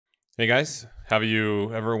Hey guys, have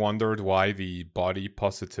you ever wondered why the body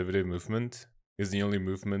positivity movement is the only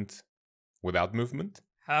movement without movement?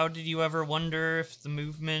 How did you ever wonder if the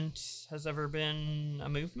movement has ever been a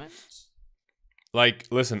movement? Like,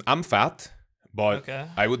 listen, I'm fat, but Okay.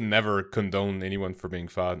 I would never condone anyone for being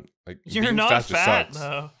fat. Like, You're being not fat just fat, sucks.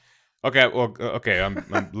 though. Okay, well, okay,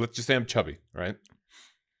 let's just say I'm chubby, right?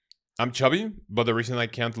 I'm chubby, but the reason I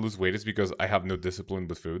can't lose weight is because I have no discipline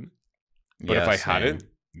with food. But if I had it,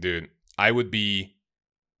 dude, I would be,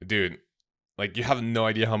 dude, like, you have no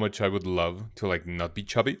idea how much I would love to, like, not be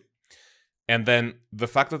chubby. And then the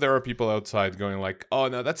fact that there are people outside going like, oh,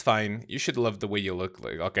 no, that's fine. You should love the way you look.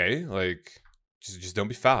 Like, okay, like, just don't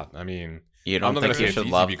be fat. I mean, you don't think you should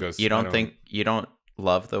love, because you don't think, you don't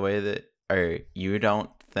love the way that, or you don't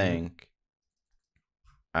think,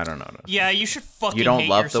 I don't know. Yeah, you should fucking You don't hate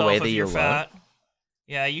love yourself the way if that you're you fat.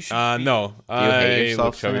 Yeah, you should. No. Do you hate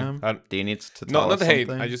yourself, chubby. Sam? Do you need to tell not us the hate.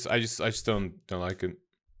 something? I just don't like it.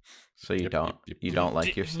 So you don't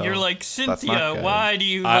like yourself? You're like, Cynthia, good. why do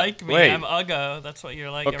you like me? Wait. I'm Uggo. That's what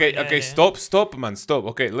you're like. Okay, stop, man, stop.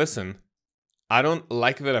 Okay, listen. I don't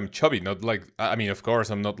like that I'm chubby. Not like, I mean, of course,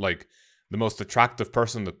 I'm not like the most attractive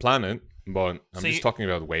person on the planet, but I'm just talking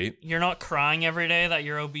about weight. You're not crying every day that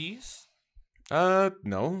you're obese?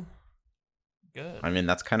 No. Good. I mean,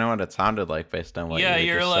 that's kind of what it sounded like based on what you were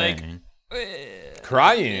you're just like, saying.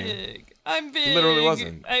 Crying? Big. I'm big. Literally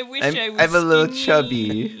wasn't. I wish I was I'm a little skinny.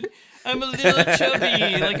 chubby. I'm a little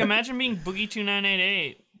chubby. Like, imagine being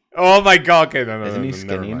Boogie2988. Oh my god, okay, no, Isn't he never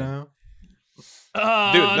skinny mind. now?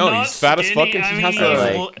 Dude, no, not he's fat as fuck and skinny. he I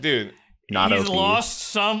has mean, a, dude. Not he's obese. lost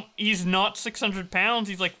some. He's not 600 pounds.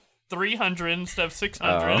 He's like 300 instead of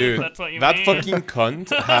 600. Dude, that's what you that mean. fucking cunt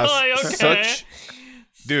has Like, okay. such...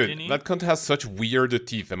 Dude, Skinny. that cunt has such weird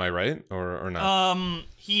teeth, am I right? Or not?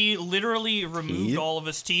 He literally removed Teeth? all of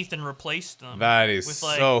his teeth and replaced them. That is with,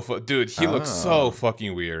 like, so... Dude, he looks so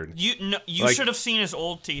fucking weird. You Like- should have seen his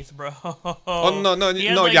old teeth, bro. Oh, no, He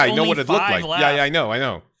had, no, like, yeah, I know only what it looked 5 like. left. Yeah, I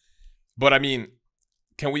know. But I mean,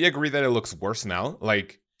 can we agree that it looks worse now?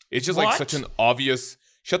 Like, it's just like What? such an obvious...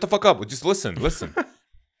 Shut the fuck up. Just listen.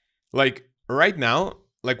 Like, right now,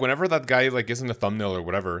 like, whenever that guy, like, is in a thumbnail or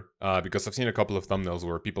whatever, because I've seen a couple of thumbnails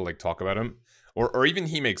where people, like, talk about him, or even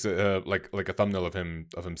he makes, like a thumbnail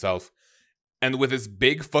of himself, and with his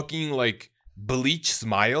big fucking, like, bleach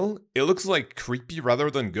smile, it looks, like, creepy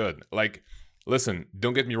rather than good. Like, listen,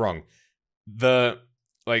 don't get me wrong.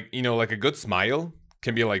 Like, you know, like, a good smile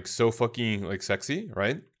can be, like, so fucking, like, sexy,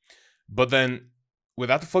 right? But then,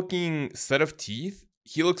 without the fucking set of teeth,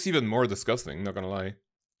 he looks even more disgusting, not gonna lie.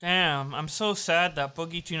 Damn, I'm so sad that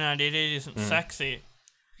Boogie2988 isn't sexy.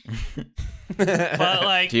 But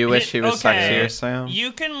like, Do you wish he was okay, sexier, Sam?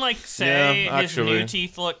 You can like say Yeah, his actually. new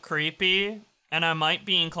teeth look creepy, and I might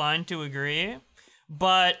be inclined to agree.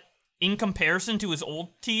 But in comparison to his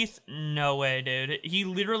old teeth, no way, dude. He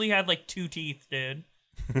literally had like 2 teeth, dude.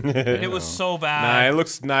 It was so bad. It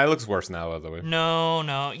looks worse now, by the way.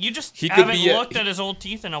 No. You just He could haven't be looked at his old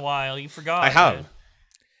teeth in a while. You forgot. I have. Dude.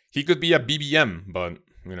 He could be a BBM, but,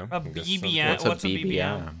 you know. A I guess BBM? What's a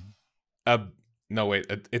BBM? No, wait.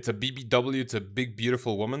 It's a BBW. It's a big,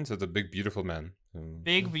 beautiful woman. So it's a big, beautiful man.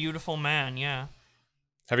 Big, beautiful man, yeah.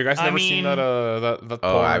 Have you guys never seen that Oh,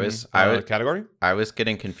 porn, category? I was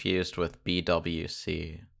getting confused with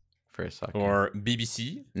BWC for a second. Or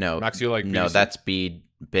BBC? No, Max, you like no, BBC? that's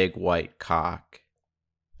big white cock.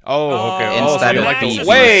 Oh, okay. Instead so you of like BBC. the...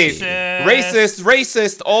 Wait!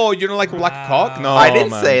 Racist! Oh, you don't like black cock? No, I didn't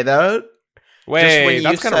man. say that. Wait, Just when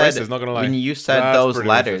that's you kind of said- racist, not gonna lie. When you said That's those pretty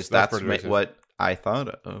letters, racist. That's that's pretty racist. what I thought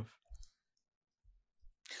of.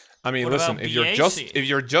 I mean, What listen, about if you're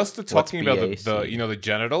BAC? just talking about BAC? the you know, the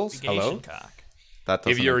genitals, hello? Bigation cock. That If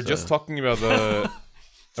doesn't you're exist. just talking about the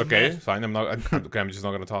okay, myth. fine. I'm just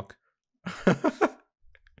not gonna talk.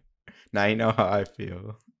 Now you know how I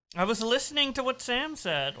feel. I was listening to what Sam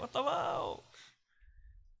said. What the wow?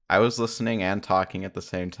 I was listening and talking at the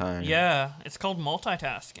same time. Yeah, it's called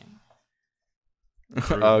multitasking.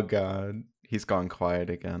 Oh god, he's gone quiet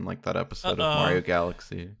again, like that episode of Mario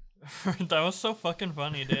Galaxy. That was so fucking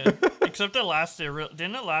funny, dude. Except it lasted.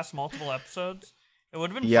 Didn't it last multiple episodes? It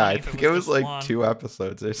would have been. Yeah, funny I if think it was just like one. 2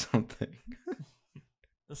 episodes or something.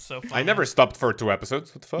 That's so funny. I never stopped for 2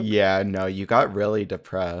 episodes. What the fuck? Yeah, no, you got really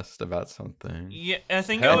depressed about something. Yeah, I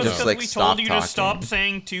think Hell it was no. because Just, like, we stop told you to stop talking.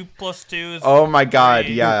 saying 2 + 2 is. Oh my god,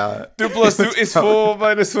 3. yeah. 2 + 2 is 4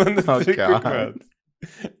 minus 1. Oh, Quick God.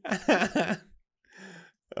 math.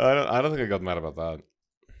 I don't think I got mad about that.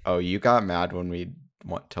 Oh, you got mad when we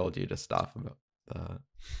told you to stop about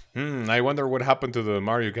that. I wonder what happened to the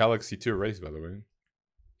Mario Galaxy 2 race, by the way.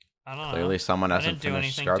 I don't know. Clearly someone I hasn't didn't do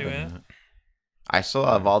finished anything to scrubbing it. it. I still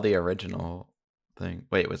have all the original thing.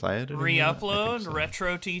 Wait, was I editing? Re-upload, so.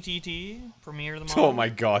 retro TTT, premiere them all. Oh my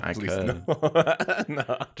god, I please could. no.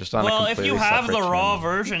 No. Just on Well, a if completely you have the separate raw channel.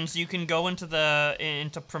 versions, you can go into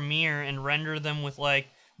Premiere and render them with like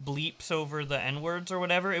bleeps over the N-words or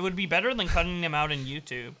whatever. It would be better than cutting them out in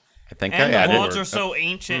YouTube. I think And I the added. VODs are so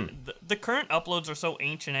ancient. The current uploads are so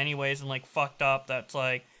ancient anyways and like fucked up that's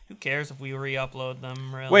like, who cares if we re-upload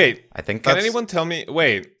them, really? Wait, I think can that's. anyone tell me?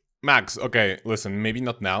 Wait, Max. Okay, listen. Maybe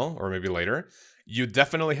not now, or maybe later. You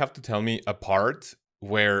definitely have to tell me a part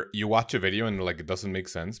where you watch a video and like it doesn't make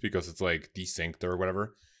sense because it's like desynced or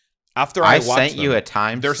whatever. After I watched sent you them, a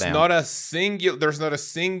time. There's not a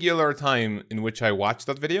singular time in which I watched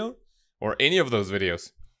that video or any of those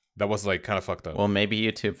videos that was like kind of fucked up. Well, maybe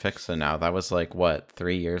YouTube fixed it now. That was like what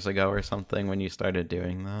 3 years ago or something when you started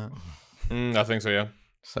doing that. I think so, yeah.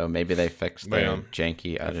 So maybe they fixed But, their yeah,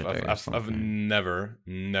 janky editor. or I've something. never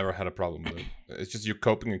had a problem with it. It's just you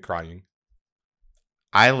coping and crying.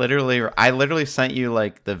 I literally sent you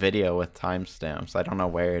like the video with timestamps. I don't know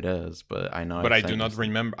where it is, but I know. But I sent do you not some-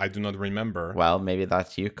 remember. I do not remember. Well, maybe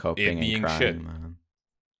that's you coping being and crying. shit. Then.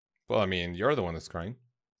 Well, I mean, you're the one that's crying.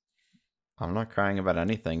 I'm not crying about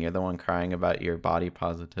anything. You're the one crying about your body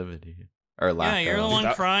positivity or lack. Yeah, you're the of. one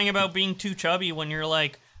That- crying about being too chubby when you're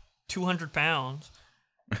like 200 pounds.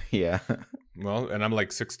 Yeah. Well, and I'm like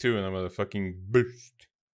 6'2", and I'm a fucking beast.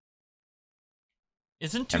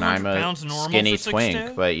 Isn't And 200 I'm a pounds normal skinny for 6'2"?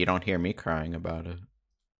 twink, but you don't hear me crying about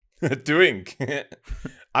it. Doing.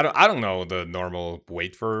 I don't know the normal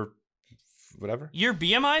weight for whatever. Your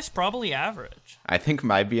BMI is probably average. I think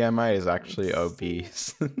my BMI is actually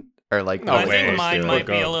obese, or like No I way. think mine Dude. might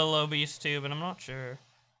be a God. little obese too, but I'm not sure.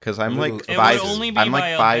 because I'm like It It five. would only be I'm by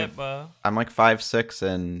like a five. bit, but I'm like 5'6"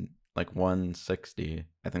 and like 160.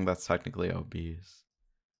 I think that's technically obese,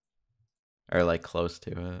 or like close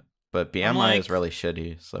to it. But BMI like is really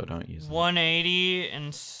shitty, so don't use it. 180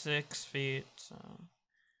 and 6 feet. So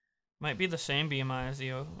might be the same BMI as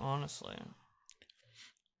you, honestly.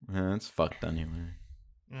 It's fucked anyway.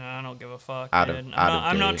 No, I don't give a fuck. Out of- dude. out of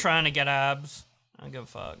I'm not date. trying to get abs. I don't give a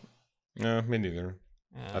fuck. No, me neither.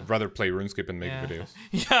 Yeah. I'd rather play RuneScape and make Yeah. videos.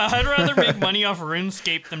 Yeah, I'd rather make money off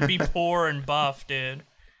RuneScape than be poor and buff, dude.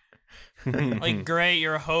 Like, great,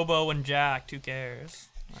 you're a hobo and jacked. Who cares?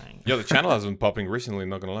 Like, Yeah, the channel has been popping recently.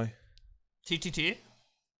 Not gonna lie. TTT?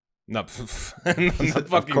 No, not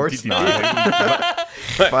fucking course TTT. not.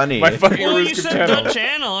 Funny. My fucking Well, you RuneScape said channel. the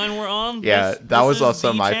channel, and we're on. Yeah, this that was is also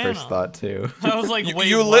the my channel. first thought too. I was like, wait,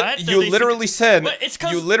 you what? Did you they literally said But it's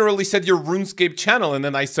 'cause- you literally said your RuneScape channel, and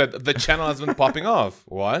then I said the channel has been popping off.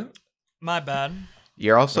 What? My bad.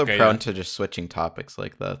 You're also Okay, prone yeah. to just switching topics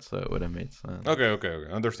like that, so it would have made sense. Okay.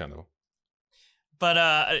 Understandable. But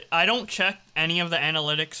I don't check any of the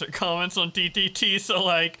analytics or comments on TTT, so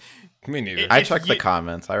like, Me neither. I if check the you-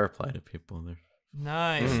 comments. I reply to people.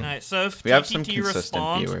 nice. So if We have some TTT consistent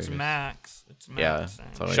responds, it's viewers. Max. It's Max. Yeah, saying.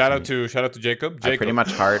 it's always shout me. out to Jacob. I Jacob. pretty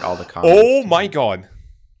much heart all the comments. Oh too. my god.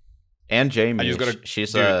 And Jamie, I just gotta-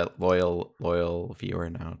 she's dude. a loyal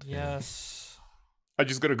viewer now. Too. Yes. I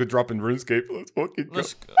just got a good drop in RuneScape. Let's fucking go.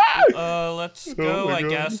 Let's let's go. my I God.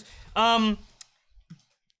 guess.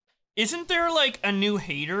 Isn't there like a new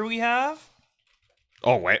hater we have?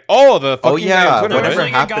 Oh wait. Oh, the fucking Oh, yeah, guy on Twitter, There was whatever right?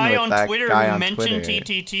 like a happened guy with on that Twitter guy who on mentioned Twitter?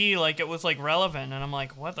 TTT like it was like relevant, and I'm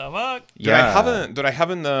like, what the fuck? Dude, I Yeah. haven't.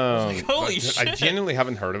 like, holy I shit. genuinely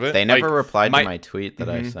haven't heard of it. They never Like, replied my- to my tweet that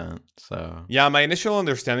I Mhm. sent. So Yeah, my initial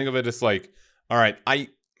understanding of it is like, all right,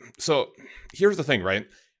 so here's the thing, right?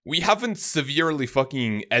 We haven't severely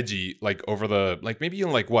fucking edgy like over the like maybe in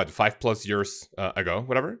like what 5+ years ago,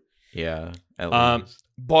 whatever. yeah, at least.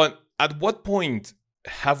 But at what point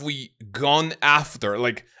have we gone after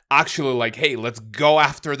like actually like, hey, let's go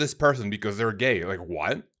after this person because they're gay? Like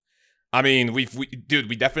what? I mean, we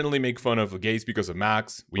definitely make fun of gays because of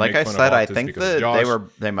Max. We Like make I fun said, of I autists think because of that Josh.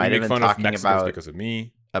 they We might have make been fun of talking Mexicans because of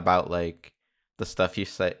me. about like the stuff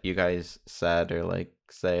you guys said or like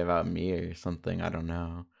say about me or something. I don't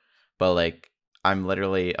know, but like I'm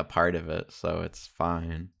literally a part of it, so it's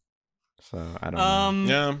fine. So I don't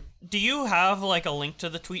know. Yeah. Do you have like a link to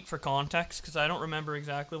the tweet for context? Because I don't remember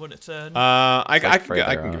exactly what it said. I like can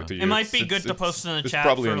further give it to you. it might It's- be good it's- to post in the it's chat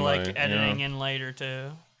probably for in like my- editing yeah. in later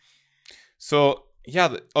too. So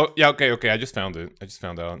yeah. Okay. I just found it. I just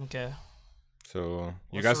found out. Okay. So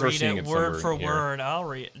you Let's guys are read seeing it word for somewhere here.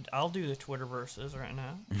 word. I'll do the Twitter verses right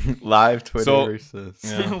now. Live Twitter So- versus.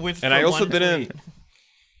 Yeah. With And for I also one didn't. tweet.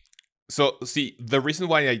 So see, the reason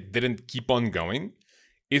why I didn't keep on going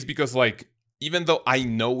is because like even though I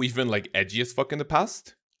know we've been like edgy as fuck in the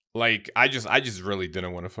past, like I just really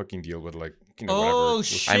didn't want to fucking deal with like Oh whatever.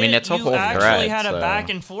 shit! I mean, it's a you whole actually thread, had a so- back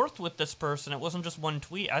and forth with this person. It wasn't just one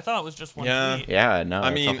tweet. I thought it was just one tweet. Yeah, no.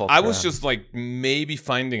 I it's a mean, whole I was thread. just like maybe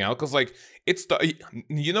finding out because like it's the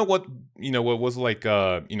what was like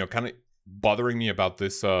kind of bothering me about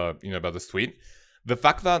this about this tweet, the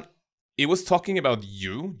fact that it was talking about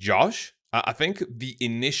you, Josh. I think the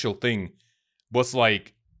initial thing was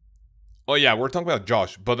like, oh yeah, we're talking about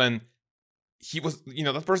Josh, but then he was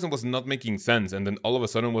that person was not making sense, and then all of a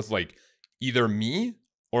sudden was like either me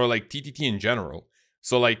or like TTT in general.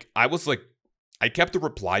 So like I was like I kept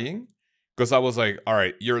replying because I was like, all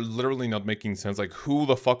right, you're literally not making sense. Like, who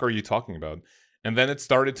the fuck are you talking about? And then it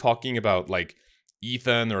started talking about like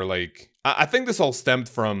Ethan or like I think this all stemmed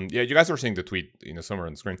from you guys were seeing the tweet somewhere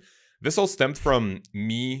on the screen. This all stemmed from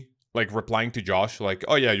me like replying to Josh like,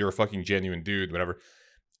 oh yeah, you're a fucking genuine dude, whatever.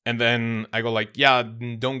 And then I go like, yeah,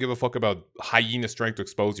 don't give a fuck about hyenas trying to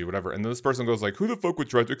expose you, whatever. And then this person goes like, who the fuck would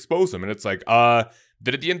try to expose him? And it's like,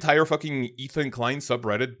 did the entire fucking Ethan Klein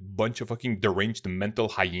subreddit, bunch of fucking deranged mental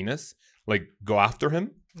hyenas, like go after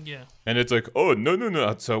him? Yeah. And it's like, oh,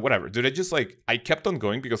 no. So whatever. Did I just like, I kept on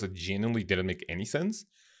going because it genuinely didn't make any sense.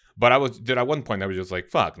 But at one point I was just like,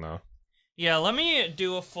 fuck no. Yeah, let me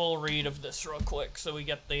do a full read of this real quick so we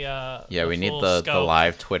get the Yeah, we need full the scope.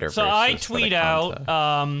 live Twitter. So I versus for the tweet out,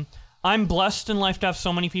 content. I'm blessed in life to have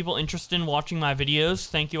so many people interested in watching my videos.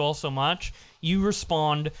 Thank you all so much. You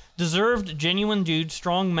respond, deserved, genuine dude,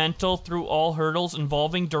 strong mental through all hurdles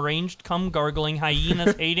involving deranged, cum gargling,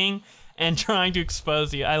 hyenas hating, and trying to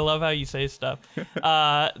expose you. I love how you say stuff.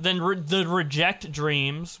 Then the reject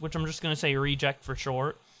dreams, which I'm just going to say reject for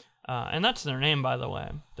short. And that's their name, by the way.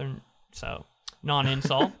 So,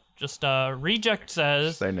 non-insult. Just reject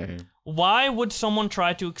says, Their name. why would someone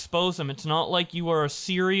try to expose him? It's not like you are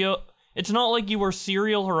serial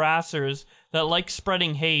harassers that like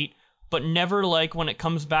spreading hate, but never like when it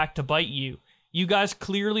comes back to bite you. You guys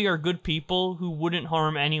clearly are good people who wouldn't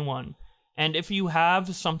harm anyone. And if you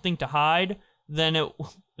have something to hide, then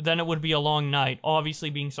it would be a long night. Obviously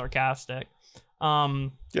being sarcastic. Yeah,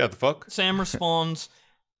 the fuck? Sam responds,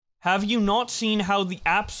 have you not seen how the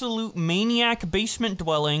absolute maniac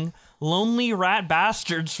basement-dwelling, lonely rat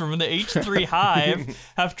bastards from the H3 Hive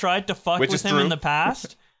have tried to fuck with him in the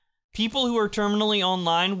past? People who are terminally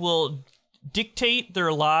online will dictate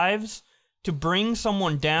their lives to bring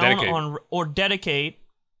someone down dedicate.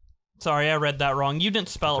 Sorry, I read that wrong. You didn't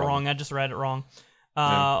spell it wrong. I just read it wrong.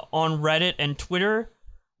 On Reddit and Twitter.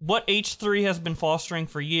 What H3 has been fostering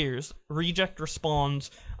for years. Reject responds,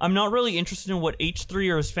 I'm not really interested in what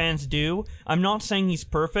H3 or his fans do. I'm not saying he's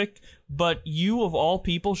perfect, but you of all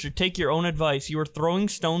people should take your own advice. You are throwing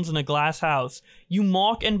stones in a glass house. You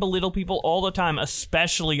mock and belittle people all the time,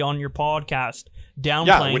 especially on your podcast,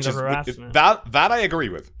 downplaying the harassment. That I agree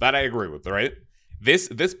with. Right? This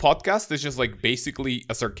podcast is just like basically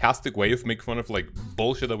a sarcastic way of making fun of like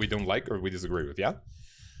bullshit that we don't like or we disagree with, yeah?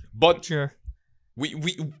 But Sure.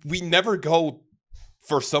 We never go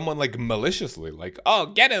for someone like maliciously, like, oh,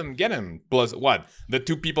 get him. Plus, what? The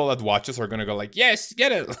two people that watch us are gonna go like, yes,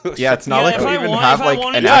 get it. Yeah, it's not like if we I even want- have if I like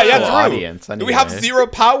wanted an to- actual true. audience. Anyway. We have zero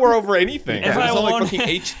power over anything. If It's I not like want- fucking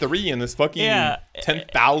H3 and this fucking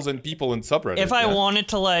 10,000 people in subreddit. If I wanted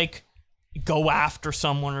to, like, go after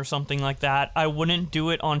someone or something like that, I wouldn't do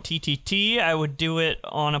it on TTT. I would do it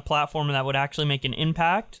on a platform that would actually make an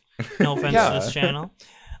impact. No offense to this channel.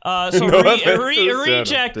 So No offense to this channel.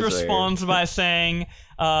 Reject Deserved. responds by saying,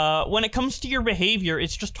 when it comes to your behavior,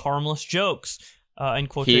 it's just harmless jokes. In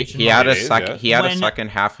quotation he had a marks. marks. he had a When- second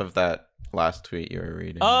half of that last tweet you were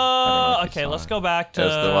reading. I don't know if you Okay, saw let's it. go back to... It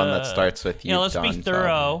was the one that starts with you. Yeah, let's be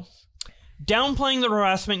thorough. Downplaying the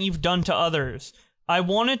harassment you've done to others. You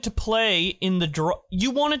wanted to play in the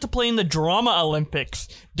drama Olympics.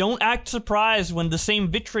 Don't act surprised when the same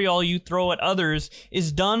vitriol you throw at others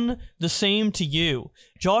is done the same to you.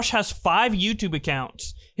 Josh has 5 YouTube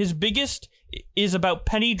accounts. His biggest is about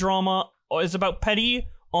petty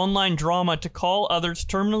online drama. To call others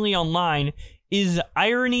terminally online is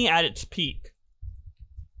irony at its peak.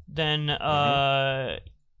 Then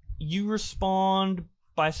you respond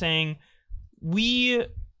by saying, we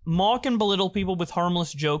mock and belittle people with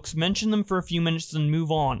harmless jokes, mention them for a few minutes, and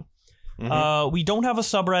move on. We don't have a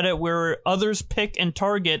subreddit where others pick and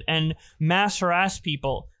target and mass harass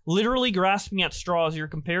people, literally grasping at straws. Your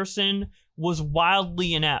comparison was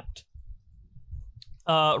wildly inept.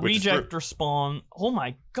 Reject respond. Oh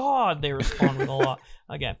my god, they respond with a lot.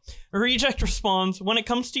 Okay. Reject responds, when it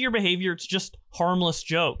comes to your behavior, it's just harmless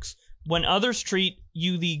jokes. When others treat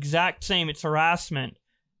you the exact same, it's harassment.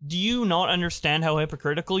 Do you not understand how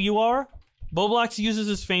hypocritical you are? Boblax uses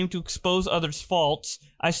his fame to expose others' faults.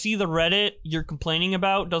 I see the Reddit you're complaining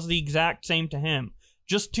about does the exact same to him.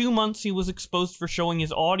 Just 2 months he was exposed for showing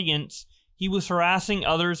his audience he was harassing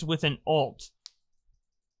others with an alt.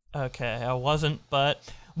 Okay, I wasn't, but...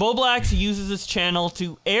 Boblax uses his channel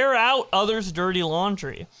to air out others' dirty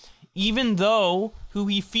laundry. Even though who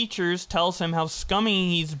he features tells him how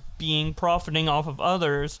scummy he's being profiting off of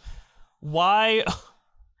others, why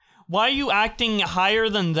are you acting higher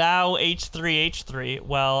than thou, H3H3?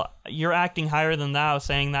 Well, you're acting higher than thou,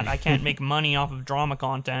 saying that I can't make money off of drama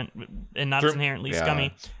content, and that's inherently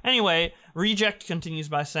scummy. Anyway, Reject continues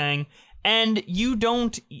by saying, and you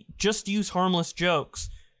don't just use harmless jokes.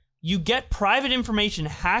 You get private information,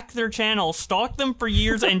 hack their channel, stalk them for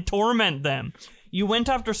years, and torment them. You went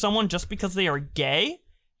after someone just because they are gay?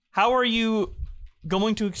 How are you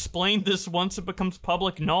going to explain this once it becomes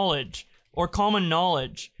public knowledge or common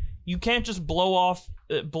knowledge? You can't just blow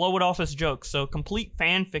it off as jokes. So complete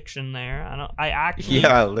fan fiction there. I actually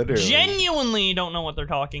literally genuinely don't know what they're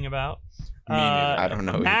talking about. I don't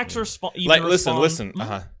know. Max listen.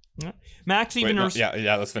 Max even let's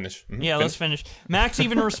finish. Let's finish. Max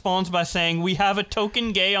even responds by saying, "We have a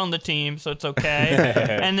token gay on the team, so it's okay."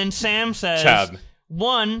 And then Sam says, Chad.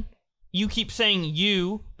 1, you keep saying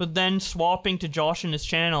you, but then swapping to Josh in his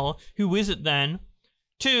channel. Who is it then?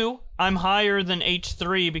 2, I'm higher than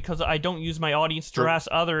H3 because I don't use my audience to harass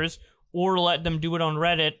others or let them do it on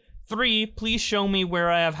Reddit. 3, please show me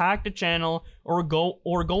where I have hacked a channel or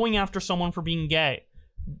going after someone for being gay.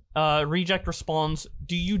 Reject responds,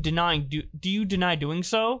 do you deny doing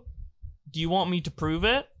so? Do you want me to prove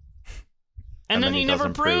it? And then he never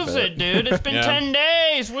proves it, dude. It's been 10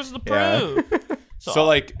 days. What's the proof? So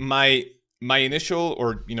like my initial,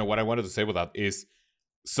 or what I wanted to say with that is,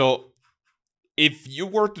 so if you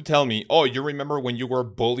were to tell me, oh, you remember when you were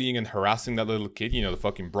bullying and harassing that little kid, the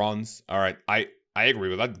fucking bronze, all right, I agree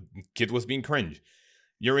with that. Kid was being cringe.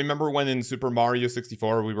 You remember when in Super Mario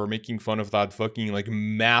 64 we were making fun of that fucking like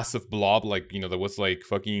massive blob, like that was like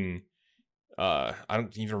fucking I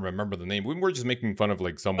don't even remember the name. We were just making fun of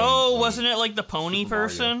like someone. Oh, wasn't it like the pony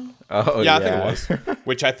person? Oh yeah, I think it was.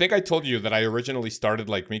 Which I think I told you that I originally started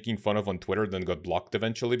like making fun of on Twitter, then got blocked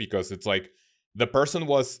eventually because it's like the person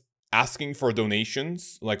was asking for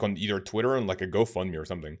donations like on either Twitter and like a GoFundMe or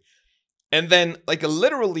something. And then like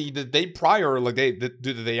literally the day prior, like the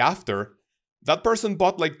day after, that person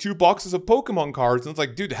bought like 2 boxes of Pokemon cards, and it's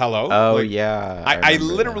like, dude, hello. Oh like, yeah, I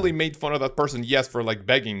literally made fun of that person, yes, for like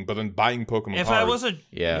begging, but then buying Pokemon cards. If I was a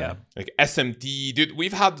like SMT, dude,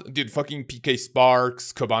 we've had fucking PK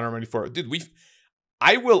Sparks, Cabana 94, dude,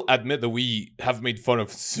 I will admit that we have made fun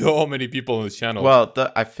of so many people on this channel. Well,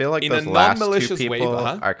 I feel like in those a last 2 non-malicious people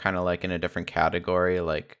way, are kind of like in a different category.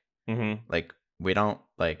 Like, like we don't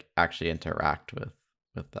like actually interact with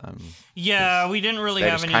them. Yeah, we didn't really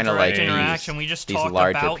have any direct interaction. We just talked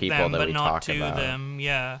about them, but not to them.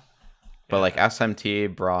 Yeah. But like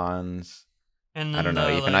SMT, Bronze, and I don't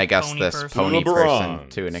know, even I guess this pony person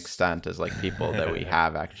to an extent is like people that we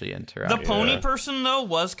have actually interacted. The pony person though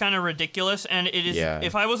was kind of ridiculous, and it is.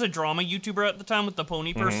 If I was a drama YouTuber at the time with the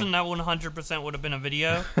pony person, that 100% would have been a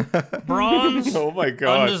video. Bronze, oh my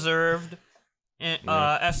god, undeserved.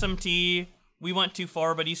 SMT, we went too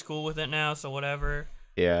far, but he's cool with it now, so whatever.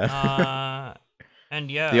 Yeah. And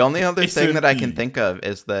yeah. The only other thing that I can think of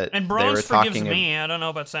is that and Bronze forgives me. I don't know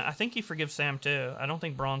about Sam. I think he forgives Sam too. I don't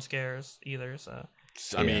think Bronze cares either. So.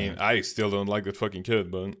 I mean, I still don't like that fucking kid,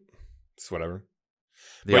 but it's whatever.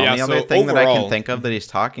 The only other thing that I can think of that he's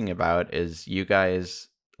talking about is you guys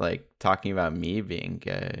like talking about me being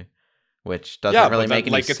gay, which doesn't really make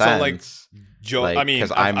any sense. Like, I mean,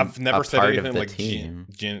 I've never said anything like team.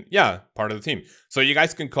 Part of the team. So you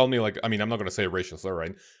guys can call me like, I mean, I'm not gonna say a racial slur,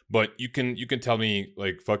 right? But you can tell me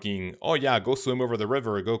like fucking, oh yeah, go swim over the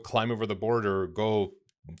river, go climb over the border, go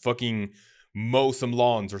fucking mow some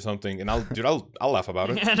lawns or something, and I'll laugh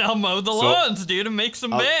about it. And I'll mow the lawns, dude, and make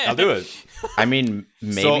some bed. I'll do it. I mean,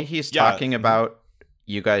 maybe he's talking about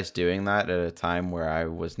you guys doing that at a time where I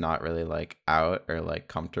was not really like out or like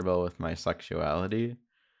comfortable with my sexuality.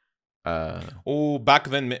 Back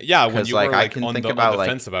then, yeah, when you like, were like I can on think the about,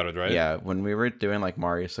 fence about it, right? Yeah, when we were doing like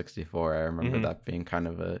Mario 64, I remember that being kind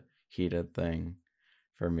of a heated thing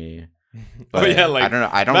for me. But yeah, like I don't know.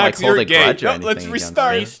 I don't Max, like hold a gay. grudge or No, anything. let's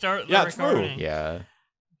restart. Restart the recording. Yeah.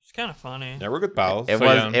 It's kind of funny. Yeah, we're good pals. It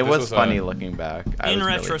was funny looking back. In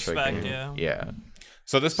retrospect, really yeah.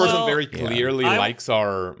 So this person very clearly likes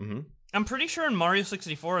our. I'm pretty sure in Mario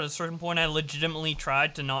 64, at a certain point, I legitimately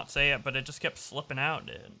tried to not say it, but it just kept slipping out,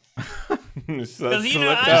 dude. Because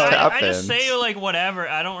I just say like whatever.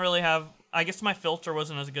 I don't really have. I guess my filter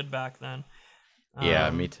wasn't as good back then. Yeah,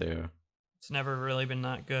 me too. It's never really been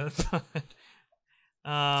that good.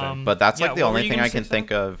 But that's yeah, like the what were only you thing gonna I can say, think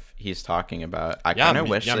Sam? of he's talking about. I Yeah, kind of me-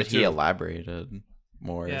 wish yeah, me that he too. elaborated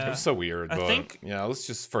more. Yeah. It was so weird. I But think- yeah, let's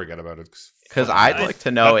just forget about it. Because fuck I'd it. like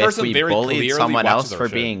to know That if person we very bullied clearly someone watches else our for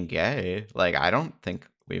shit. being gay. Like, I don't think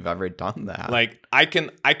we've ever done that. Like I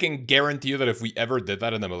can guarantee you that if we ever did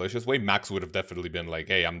that in a malicious way, Max would have definitely been like,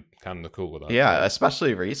 "Hey, I'm kind of cool with that." yeah, Like,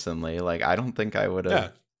 especially recently. Like, I don't think I would have. yeah,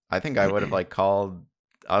 I think I would have like called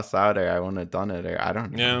us out, or I wouldn't have done it, or I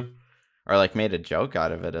don't know. yeah, Or like made a joke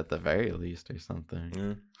out of it at the very least, or something.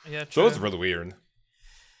 yeah. Yeah, So true. it was really weird.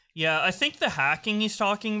 Yeah, I think the hacking he's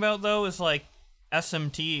talking about though is like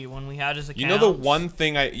SMT when we had his account. You know the one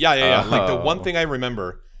thing like the one Oh. thing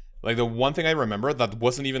I remember, that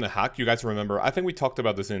wasn't even a hack. You guys remember? I think we talked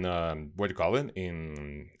about this in what do you call it,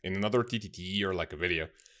 in another TTT or like a video.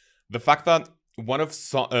 The fact that one of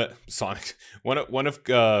Sonic, one of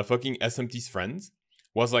fucking SMT's friends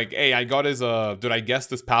was like, "Hey, I got his did I guess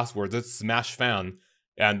this password? It's Smash Fan,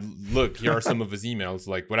 and look, here are some of his emails,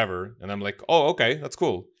 like whatever." And I'm like, "Oh, okay, that's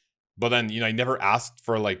cool." But then, I never asked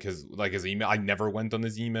for like his email. I never went on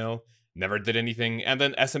his email, never did anything. And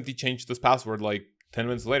then SMT changed this password like 10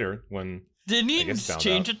 minutes later when Didn't he I guess found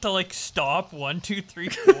change out. it to like stop 1, 2, 3,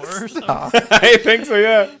 4 or something? I think so,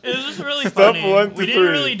 yeah. It was just really Stop funny. 1, 2, We didn't 3.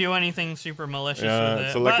 really do anything super malicious Yeah, with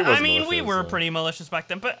it. so, like, But, it was I mean, we malicious, were so. pretty malicious back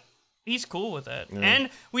then, but he's cool with it. And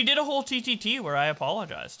we did a whole TTT where I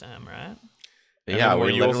apologized to him, right? And Yeah, then where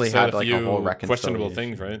we you also literally said had like a whole few reconciliation. questionable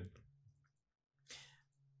things, right?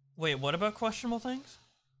 Wait, what about questionable things?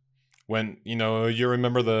 When you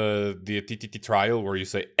remember the TTT trial where you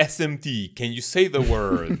say SMT, can you say the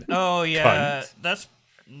word? Oh yeah, Cunt.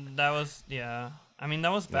 that was yeah. I mean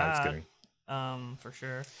that was No, I'm just bad. kidding. For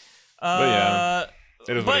sure. But yeah,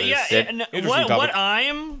 it is what But it yeah, is. Interesting what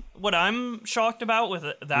topic. I'm shocked about with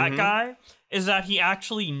that guy is that he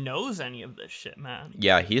actually knows any of this shit, man.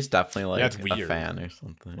 Yeah, he's definitely Yeah, it's like a weird. fan or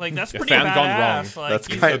something. Like that's A pretty fan gone badass. wrong. Like That's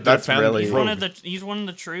he's, kind- The that's fan really- he's rogue. one of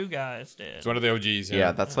the true guys, dude. It's one of the OGs.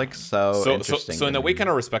 yeah, that's like so interesting. So in to a way, me. kind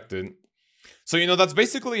of respected. So that's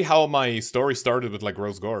basically how my story started with like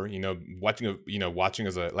Rose Gore. Watching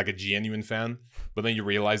as a genuine fan, but then you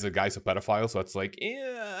realize the guy's a pedophile, so it's like,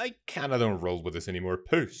 yeah, I kind of don't roll with this anymore.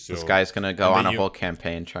 Push. So. This guy's gonna go And on then a whole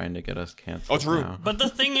campaign trying to get us canceled. Oh, true. now. But the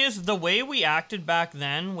thing is, the way we acted back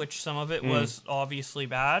then, which some of it was obviously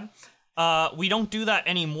bad, we don't do that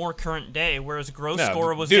anymore current day, whereas Gross No,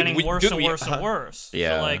 Score was dude, getting worse and worse and uh-huh. worse.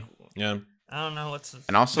 Yeah. So, like, Yeah. I don't know what's...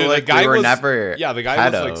 And also, Dude, like, we were never the guy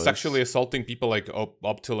was like pedos. sexually assaulting people like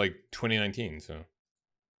up to like 2019. So,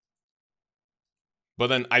 but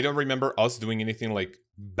then I don't remember us doing anything like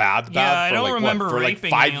bad. Yeah, I for don't like, remember for like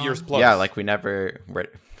raping 5 anyone. years plus. Yeah, like we never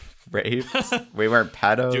raped. We weren't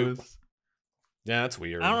pedos. Dude, yeah, that's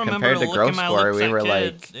weird. I don't remember Compared to licking Gross my Score, lips we at were like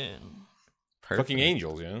kids, dude. Perfect. Fucking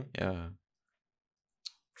angels, yeah. Yeah.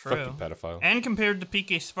 True. Fucking pedophile. And compared to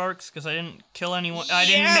PK Sparks, because I didn't kill anyone. I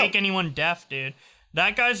didn't make anyone deaf, dude.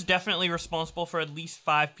 That guy's definitely responsible for at least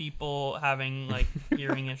 5 people having, like,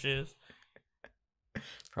 hearing issues.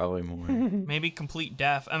 Probably more. Maybe complete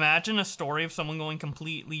deaf. Imagine a story of someone going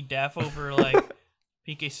completely deaf over, like,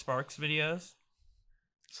 PK Sparks videos.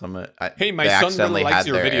 Hey, my they son accidentally really likes had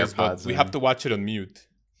your their videos, but AirPods we in. have to watch it on mute.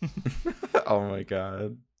 Oh my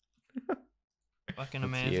god. Fucking That's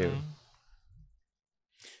amazing. you.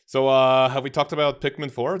 So, have we talked about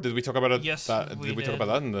Pikmin 4? Did we talk about it? Yes, Did we we talk did. about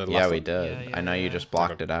that in the last Yeah, we one? did. Yeah, I know you yeah. just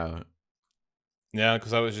blocked it out. Yeah,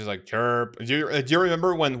 because I was just like, chirp. Do you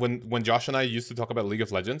remember when Josh and I used to talk about League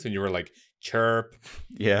of Legends and you were like, chirp,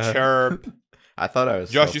 Yeah. chirp? I thought I was.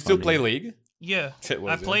 Josh, so you still funny. play League? Yeah, It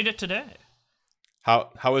was, I yeah. played it today.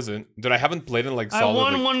 How is it? Dude, I haven't played in like I solid.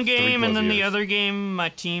 won like, one 3+ game, and then the years. other game, my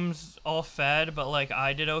team's all fed, but, like,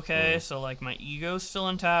 I did okay, so, like, my ego's still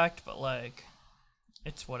intact, but, like,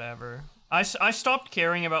 it's whatever. I stopped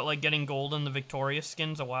caring about, like, getting gold in the Victorious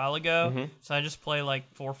skins a while ago, so I just play,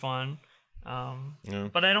 like, for fun. Yeah.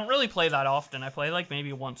 But I don't really play that often. I play, like,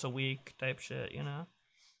 maybe once a week type shit, you know?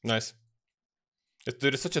 Nice.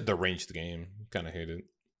 Dude, it's such a deranged game. Kind of hate it.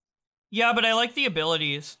 Yeah, but I like the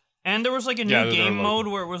abilities. And there was, like, a Yeah, new they're game like- mode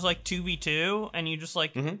where it was, like, 2v2, and you just,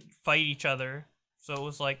 like, Mhm. fight each other. So it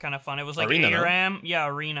was, like, kind of fun. It was, like, Arena, no? ARAM. Yeah,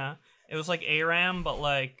 Arena. It was, like, ARAM, but,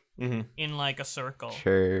 like, Mm-hmm. in, like, a circle.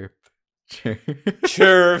 Chirp. Chirp.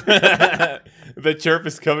 Chirp. The chirp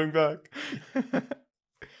is coming back.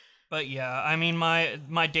 But, yeah, I mean,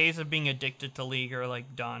 my days of being addicted to League are,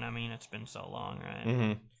 like, done. I mean, it's been so long, right?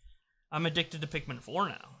 Mm-hmm. I'm addicted to Pikmin 4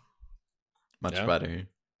 now. Much Yeah. better.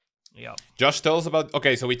 Yep. Josh, tell us about.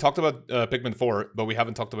 Okay, so we talked about Pikmin 4, but we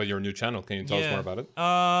haven't talked about your new channel. Can you tell us more about it?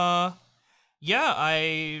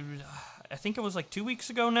 Yeah, I think it was like 2 weeks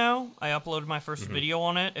ago now. I uploaded my first video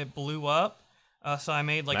on it. It blew up. So I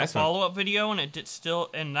made like Nice a follow-up video, and it did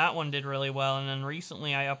and that one did really well. And then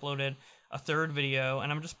recently I uploaded a third video,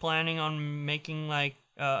 and I'm just planning on making like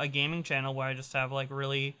a gaming channel where I just have like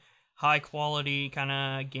really high quality kind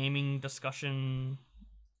of gaming discussion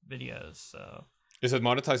videos. So Is it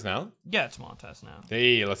monetized now? yeah, it's monetized now.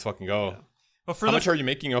 Hey, let's fucking go. Yeah. But for How much are you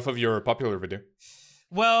making off of your popular video?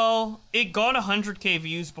 Well, it got 100K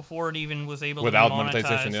views before it even was able Without to be monetized.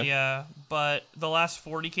 monetization, yeah? But the last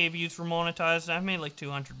 40K views were monetized. I've made like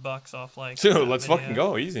 $200 off like. Dude, that let's video. fucking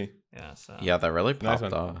go. Easy. Yeah. So. Yeah, that really Nice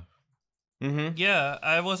popped one. off. Mm-hmm. Yeah,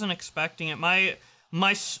 I wasn't expecting it. My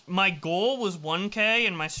goal was 1K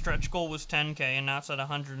and my stretch goal was 10K, and now it's at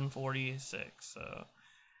 146. So.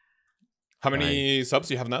 How many subs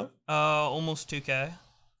do you have now? Almost 2K.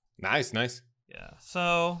 Nice. Yeah.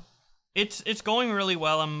 So. It's going really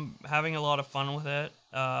well. I'm having a lot of fun with it,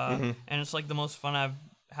 and it's like the most fun I've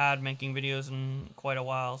had making videos in quite a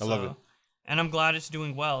while. So. I love it. And I'm glad it's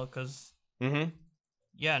doing well because, Mm-hmm.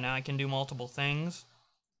 yeah, now I can do multiple things.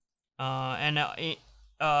 In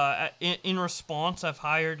response, I've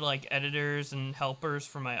hired like editors and helpers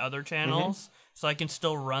for my other channels, so I can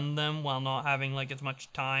still run them while not having like as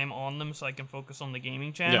much time on them, so I can focus on the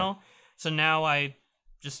gaming channel. So now I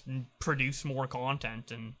just produce more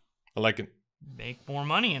content and I like it. make more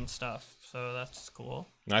money and stuff. So that's cool.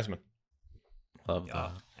 Nice, man. Love Yeah.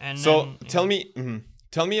 that. And So then,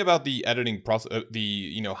 tell me about the editing process,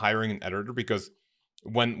 hiring an editor, because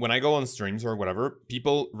when I go on streams or whatever,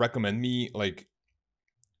 people recommend me like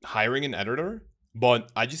hiring an editor,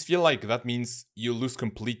 but I just feel like that means you lose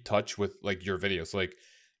complete touch with like your videos. Like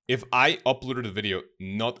if I uploaded a video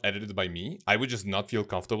not edited by me, I would just not feel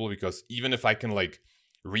comfortable, because even if I can like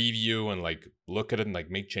review and like look at it and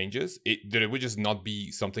like make changes, it would just not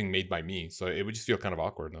be something made by me. So it would just feel kind of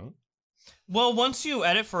awkward, no? well, once you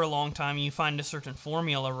edit for a long time, you find a certain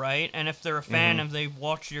formula, right? And if they're a fan, if they've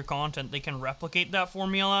watched your content, they can replicate that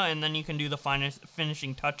formula, and then you can do the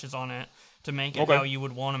finishing touches on it to make it how you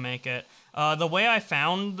would want to make it. The way I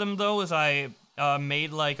found them, though, is I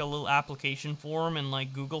made like a little application form in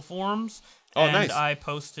like Google Forms, and nice. I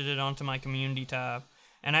posted it onto my community tab.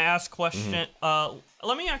 And I asked question.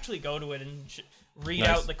 Let me actually go to it and read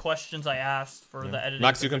out the questions I asked for the editing.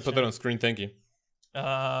 Max, you can put that on screen. Thank you.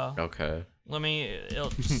 Okay. It'll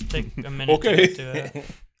just take a minute to get to it.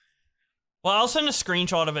 Well, I'll send a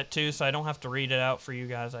screenshot of it too, so I don't have to read it out for you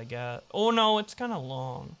guys, I guess. Oh no, it's kind of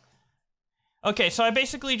long. Okay, so I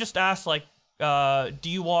basically just asked, like, do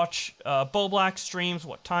you watch Bo Black streams?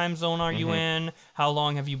 What time zone are you in? How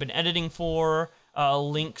long have you been editing for?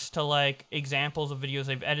 Links to, like, examples of videos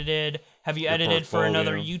I've edited. Have you edited for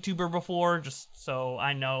another YouTuber before? Just so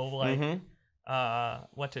I know, like,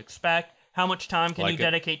 what to expect. How much time can you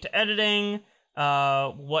dedicate to editing?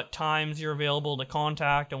 What times you're available to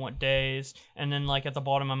contact and what days. And then, like, at the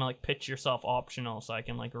bottom, I'm like, pitch yourself optional, so I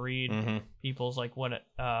can, like, read people's, like,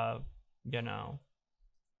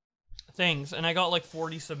 things. And I got, like,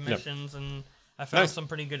 40 submissions, and I found some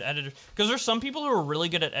pretty good editors. Because there's some people who are really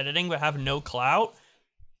good at editing but have no clout,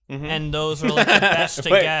 and those are, like, the best to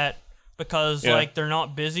get, because, like, they're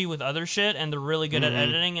not busy with other shit, and they're really good at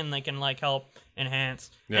editing, and they can, like, help enhance.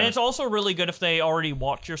 And it's also really good if they already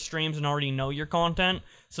watch your streams and already know your content,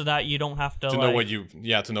 so that you don't have to know what you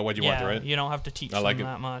want, right? You don't have to teach them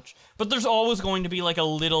that much. But there's always going to be like a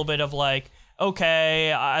little bit of like,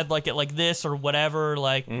 okay, I'd like it like this or whatever,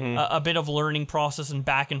 like a bit of learning process and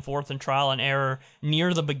back and forth and trial and error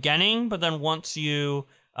near the beginning. But then once you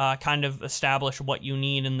kind of establish what you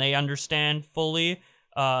need and they understand fully,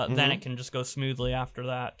 then it can just go smoothly after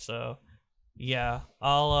that. So yeah,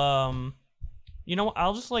 I'll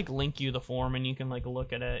just like link you the form and you can like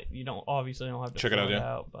look at it. You don't have to check it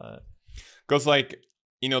out, but because like,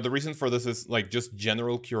 the reason for this is like just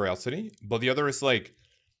general curiosity, but the other is like,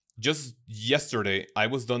 just yesterday I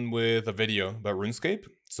was done with a video about Ruinscape.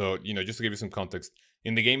 So just to give you some context,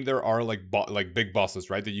 in the game there are like big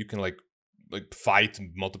bosses, right, that you can like fight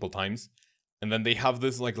multiple times, and then they have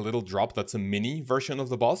this like little drop that's a mini version of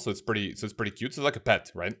the boss, so it's pretty cute. So it's like a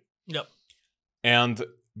pet, right? Yep. And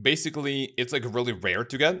basically it's like really rare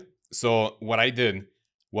to get. So what I did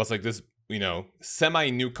was like this, semi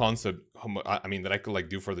new concept, that I could like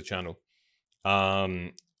do for the channel,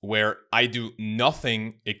 where I do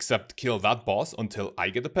nothing except kill that boss until I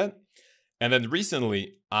get the pet. And then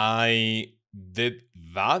recently I did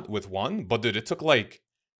that with one, but dude, it took like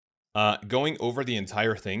going over the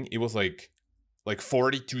entire thing, it was like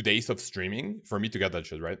 42 days of streaming for me to get that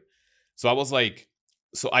shit, right? So I was like,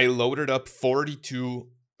 I loaded up 42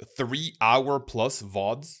 3-hour plus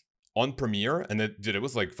VODs on Premiere, and it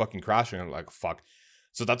was like fucking crashing. I'm like, fuck.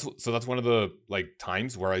 So that's one of the like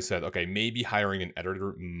times where I said, okay, maybe hiring an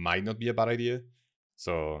editor might not be a bad idea.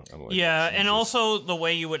 So I'm like, yeah, and Jesus. also the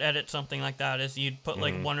way you would edit something like that is you'd put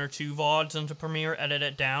like 1 or 2 VODs into Premiere, edit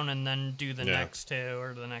it down, and then do the next 2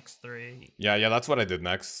 or the next 3. Yeah, that's what I did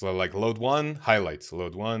next. So like load 1, highlights,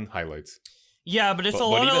 load 1, highlights. Yeah, but it's a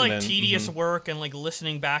lot of like then, tedious work and like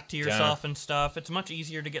listening back to yourself and stuff. It's much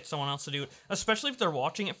easier to get someone else to do it, especially if they're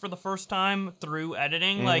watching it for the first time through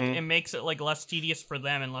editing. Like it makes it like less tedious for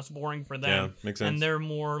them and less boring for them. Yeah, makes sense. And they're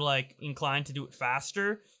more like inclined to do it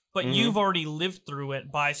faster. But you've already lived through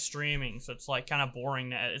it by streaming, so it's like kind of boring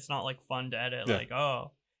to edit. It's not like fun to edit. Yeah. Like,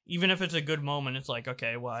 oh, even if it's a good moment, it's like,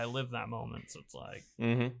 okay, well, I lived that moment, so it's like.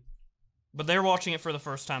 But they're watching it for the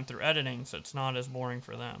first time through editing, so it's not as boring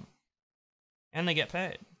for them. And they get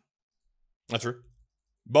paid. That's true.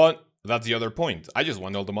 But that's the other point. I just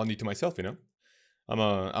want all the money to myself, you know?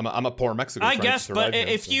 I'm a poor Mexican. I trying to guess, survive but here,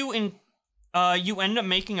 if so. you end up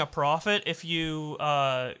making a profit if you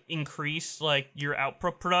increase like your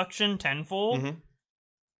output production tenfold.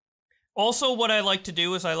 Also, what I like to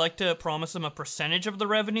do is I like to promise them a percentage of the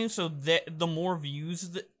revenue, so that the more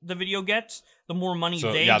views the video gets, the more money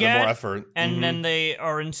they get, the more effort, and then they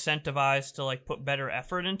are incentivized to like put better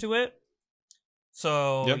effort into it.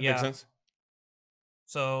 So makes sense.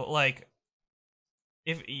 So like,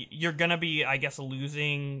 if you're gonna be, I guess,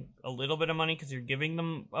 losing a little bit of money because you're giving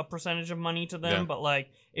them a percentage of money to them, but like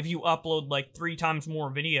if you upload like 3 times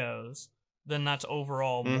more videos, then that's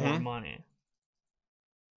overall more money.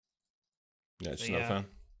 Yeah, just So, not a fan.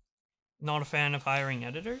 Not a fan of hiring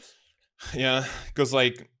editors? Yeah, because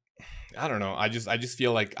like I don't know. I just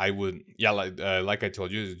feel like I would like I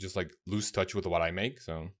told you, just like lose touch with what I make.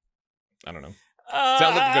 So I don't know.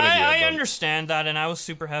 Sounds like a good idea. I understand that, and I was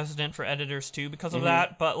super hesitant for editors too because of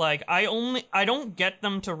that. But like, I don't get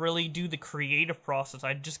them to really do the creative process.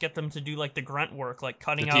 I just get them to do like the grunt work, like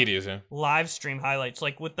cutting up live stream highlights.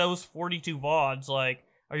 Like with those 42 VODs, like,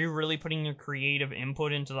 are you really putting your creative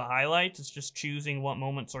input into the highlights? It's just choosing what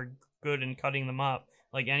moments are good and cutting them up.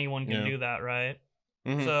 Like anyone can do that, right?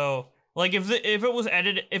 So like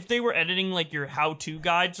if they were editing like your how-to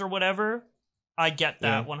guides or whatever, I get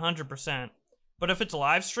that 100%. But if it's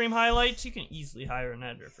live stream highlights, you can easily hire an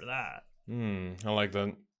editor for that. I like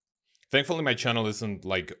that. Thankfully, my channel isn't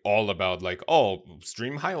like all about like, oh,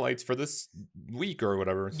 stream highlights for this week or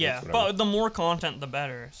whatever. So yeah, but the more content, the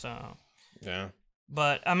better. So yeah.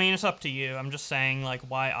 But I mean, it's up to you. I'm just saying like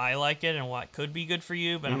why I like it and what could be good for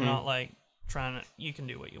you. But I'm not like trying to. You can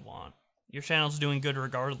do what you want. Your channel's doing good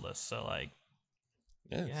regardless. So like.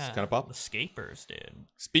 Yeah, it's kind of pop. The Scapers, dude.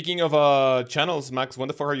 Speaking of channels, Max, when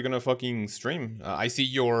the fuck are you gonna fucking stream? I see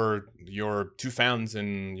your 2 fans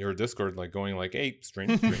in your Discord like going like, "Hey,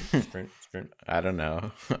 stream." I don't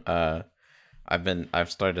know.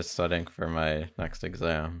 I've started studying for my next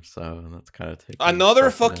exam, so that's kind of taking another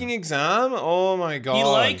precedent. fucking exam. Oh my god, he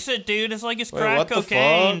likes it, dude. It's like his crack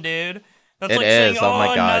cocaine, dude. That's it like is. saying, oh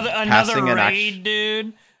my god, another raid,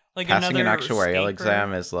 dude. Like passing an actuarial Scaper.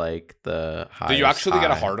 exam is like the highest. Do you actually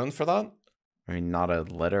get a high. hard-on for that? I mean, not a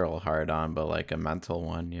literal hard-on, but like a mental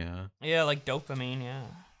one, yeah. Yeah, like dopamine, yeah.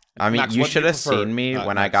 I mean, Max, you what do should you have prefer? seen me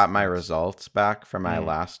when I Max, got my Max. results back from my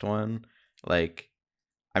last one. Like,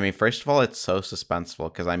 I mean, first of all, it's so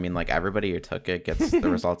suspenseful because I mean, like everybody who took it gets the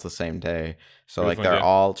results the same day. So like they're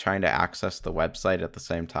all trying to access the website at the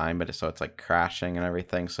same time, but so it's like crashing and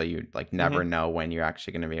everything. So you like never know when you're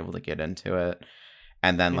actually going to be able to get into it.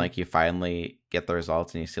 And then like you finally get the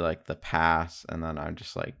results and you see like the pass, and then I'm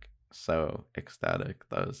just like so ecstatic.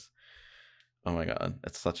 Those, oh my god,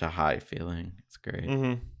 it's such a high feeling. It's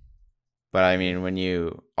great. But I mean, when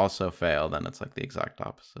you also fail, then it's like the exact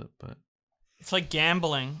opposite. But it's like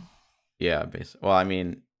gambling. Yeah, basically. Well, I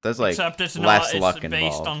mean, there's like except it's less not. luck It's involved,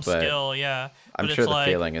 based on but skill. Yeah, I'm but sure it's the like,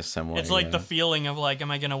 feeling is similar. It's like the feeling of like, am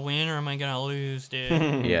I gonna win or am I gonna lose,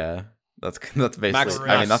 dude? Yeah, that's basically. Max,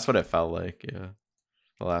 I mean, that's what it felt like. Yeah.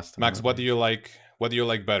 The last time. Max, what do you like? What do you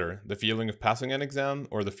like better? The feeling of passing an exam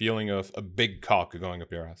or the feeling of a big cock going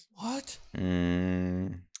up your ass? What? I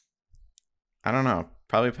don't know.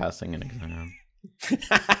 Probably passing an exam.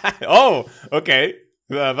 Oh, okay.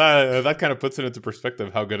 That kind of puts it into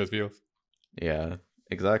perspective how good it feels. Yeah,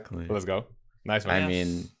 exactly. Let's go. Nice one. I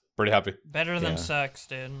mean, pretty happy. Better than sex,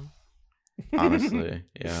 dude. Honestly,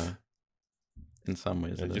 yeah. In some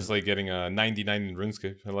ways, just like getting a 99 in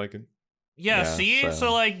RuneScape. I like it. Yeah, see?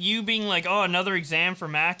 So, like, you being like, oh, another exam for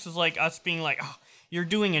Max is like us being like, oh, you're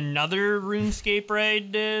doing another RuneScape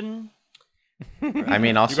raid, dude? I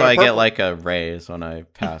mean, also got a I get purple. like a raise when I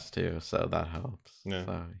pass too, so that helps. Yeah.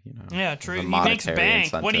 So, you know. Yeah, true. the He makes monetary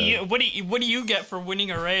bank. What do incentive. you get for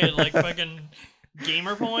winning a raid? Like fucking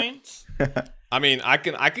gamer points, I mean, I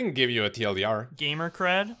can give you a TLDR. gamer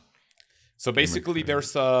cred. So basically, cred.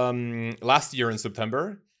 there's last year in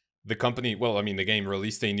September, the company, well, I mean, the game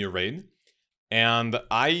released a new raid, and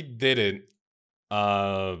I did it.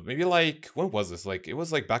 Maybe like when was this? Like it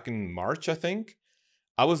was like back in March, I think.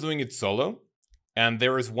 I was doing it solo, and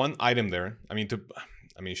there is one item there. I mean,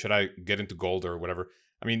 should I get into gold or whatever?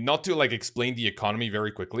 I mean, not to like explain the economy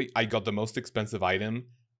very quickly. I got the most expensive item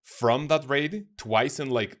from that raid twice in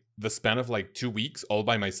like the span of like 2 weeks, all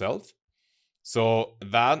by myself. So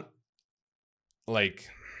that, like,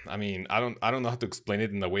 I mean, I don't know how to explain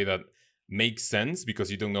it in a way that makes sense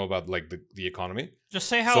because you don't know about like the economy. Just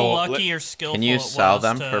say how So, lucky or skillful. Can you it sell was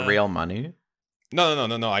them to... for real money? No.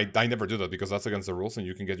 I never do that because that's against the rules and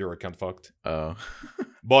you can get your account fucked. Oh.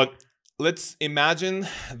 But let's imagine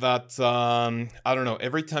that I don't know,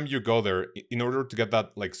 every time you go there, in order to get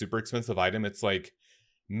that like super expensive item, it's like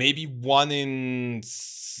maybe 1 in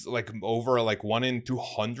like over like 1 in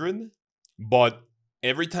 200. But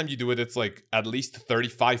every time you do it, it's like at least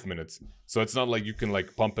 35 minutes. So it's not like you can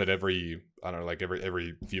like pump it every, I don't know, like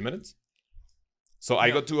every few minutes. So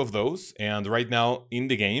I got 2 of those, and right now in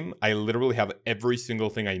the game, I literally have every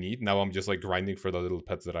single thing I need. Now I'm just like grinding for the little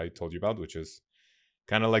pets that I told you about, which is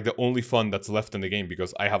kind of like the only fun that's left in the game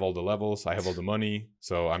because I have all the levels, I have all the money,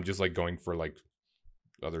 so I'm just like going for like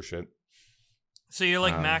other shit. So you're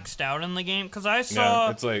like maxed out in the game? Because I saw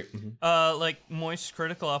Yeah, it's like like Moist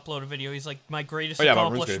Critical upload a video. He's like, my greatest about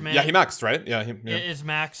accomplishment RuneScape. Yeah, he maxed, right? Yeah, is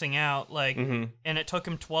maxing out. Like, and it took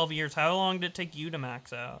him 12 years. How long did it take you to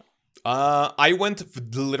max out? I went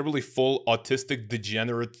literally full autistic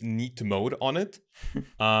degenerate neat mode on it.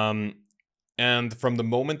 And from the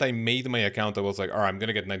moment I made my account, I was like, all right, I'm going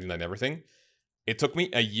to get 99 everything. It took me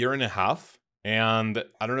 1.5 years. And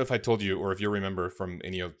I don't know if I told you or if you remember from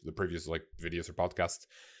any of the previous like videos or podcasts,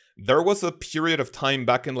 there was a period of time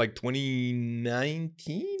back in like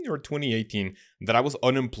 2019 or 2018 that I was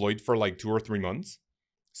unemployed for like 2 or 3 months.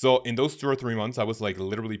 So in those 2 or 3 months, I was like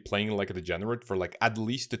literally playing like a degenerate for like at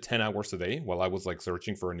least 10 hours a day while I was like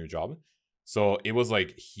searching for a new job. So it was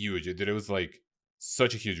like huge. It was like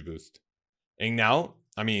such a huge boost. And now,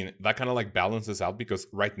 I mean, that kind of like balances out because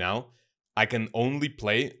right now I can only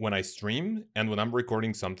play when I stream and when I'm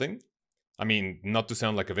recording something. I mean, not to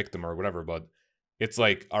sound like a victim or whatever, but it's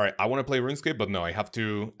like, all right, I want to play RuneScape, but no, I have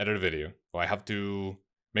to edit a video or I have to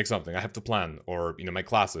make something. I have to plan or, you know, my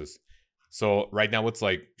classes. So right now it's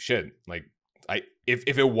like shit. Like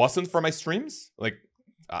if it wasn't for my streams, like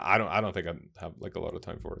I don't think I'd have like a lot of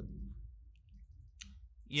time for it.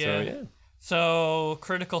 Yeah. So, yeah. So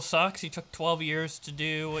Critical sucks. You took 12 years to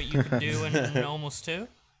do what you could do in almost 2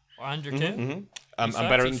 or under 2. I'm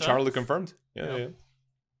better than Charlie confirmed. Yeah.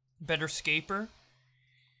 Better scaper.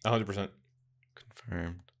 100%.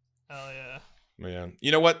 Confirmed. Hell yeah. Yeah.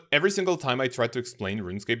 You know what? Every single time I try to explain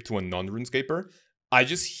RuneScape to a non-RuneScaper, I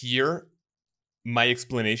just hear my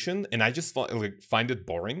explanation and I just find it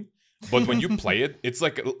boring. But when you play it, it's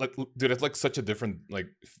like dude, it's like such a different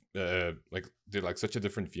such a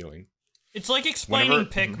different feeling. It's like explaining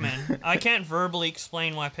Pikmin. I can't verbally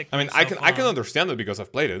explain why Pikmin. I mean, I can understand it because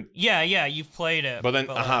I've played it. Yeah, you've played it. But then,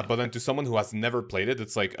 like, but then to someone who has never played it,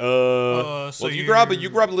 it's like, so well, you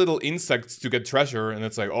grab little insects to get treasure, and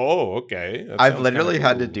it's like, oh, okay. I've literally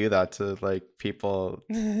had to do that to like people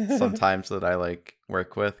sometimes that I like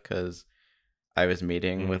work with because I was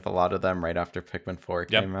meeting with a lot of them right after Pikmin 4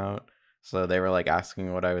 came out. So they were like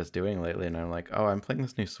asking what I was doing lately, and I'm like, oh, I'm playing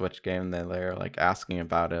this new Switch game. And they're like asking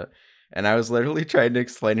about it. And I was literally trying to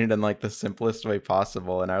explain it in like the simplest way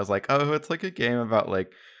possible. And I was like, oh, it's like a game about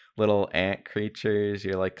like little ant creatures.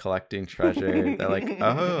 You're like collecting treasure. They're like,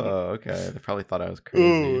 oh, okay. They probably thought I was crazy.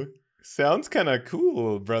 Ooh, sounds kind of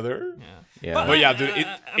cool, brother. Yeah. But yeah, dude,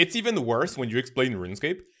 it's even worse when you explain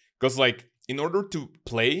RuneScape. Because like, in order to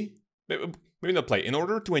play, maybe not play, in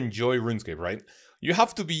order to enjoy RuneScape, right? You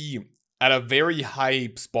have to be at a very high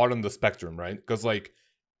spot on the spectrum, right? Because like,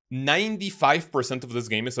 95% of this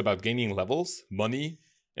game is about gaining levels, money,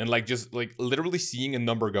 and like just like literally seeing a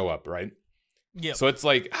number go up, right? Yeah. So it's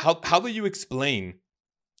like, how do you explain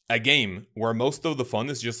a game where most of the fun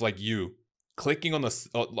is just like you clicking on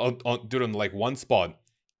on like one spot?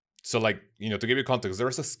 So like, you know, to give you context,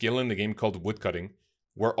 there's a skill in the game called woodcutting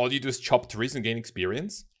where all you do is chop trees and gain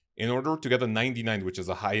experience. In order to get a 99, which is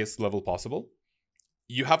the highest level possible,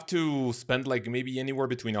 you have to spend like maybe anywhere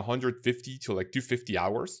between 150 to like 250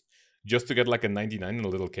 hours just to get like a 99 in a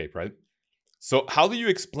little cape, right? So how do you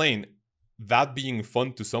explain that being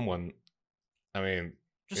fun to someone I mean,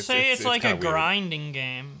 Just say it's like a kinda weird. grinding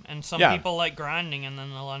game, and some Yeah. people like grinding, and then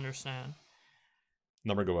they'll understand.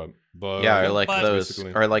 Number go up. But Yeah, or like But-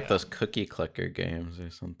 those cookie clicker games or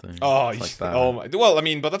something. Oh, It's like that. oh my. Well, I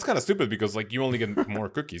mean, but that's kind of stupid because like you only get more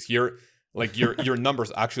cookies here. Like your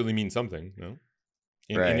numbers actually mean something, you know.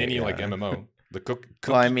 In Right, any like yeah. MMO, the cookie.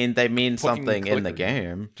 Well, I mean, they mean fucking something in the clicker.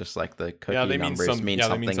 game, just like the cookie Yeah, they mean numbers some- mean yeah,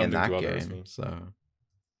 they mean something in that something to others, game. So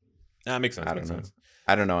Makes sense. I Makes don't know. sense.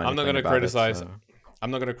 I don't know. I'm not anything gonna about criticize. It, so. I'm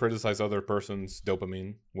not gonna criticize other person's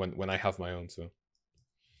dopamine when I have my own. So.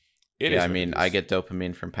 It is Yeah, I what mean, it I is. get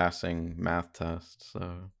dopamine from passing math tests.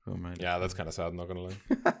 So who am I? to Yeah, that's say? kind of sad. I'm not gonna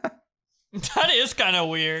lie. That is kind of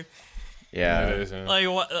weird. Yeah. It is, yeah. Like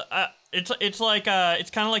what? It's like it's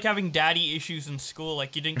kind of like having daddy issues in school.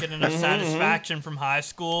 Like you didn't get enough satisfaction from high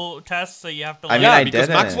school tests, so you have to. I Like, mean, yeah, I because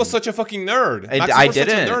Max didn't. was such a fucking nerd. Max I was such a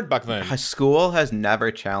didn't. nerd back then. School has never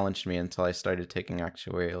challenged me until I started taking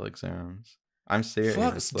actuarial exams. I'm serious.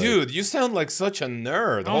 Fuck, like- dude, you sound like such a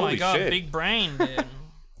nerd. oh Holy my god, shit. big brain, dude.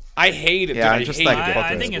 I hate it. Yeah, dude. I'm just I hate like- it. I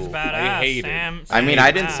fucking think it's school. badass. I hate it. Sam, I mean, Sam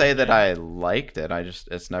I didn't Matt, say that dude. I liked it.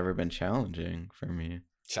 It's never been challenging for me.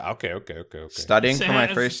 Okay. Studying for my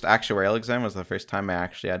Sam- first actuarial exam was the first time I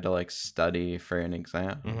actually had to like study for an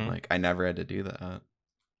exam. Mhm. Like I never had to do that.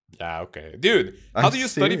 Yeah, okay. Dude, how I'm do you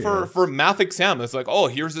study serious. for math exam? It's like, oh,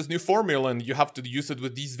 here's this new formula and you have to use it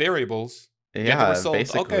with these variables. Get the Yeah, result.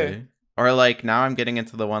 basically. Okay. Or like now I'm getting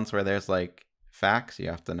into the ones where there's like facts you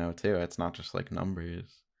have to know too. It's not just like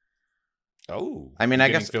numbers. Oh. I mean, you're I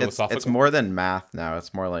getting guess it's philosophical? more than math now.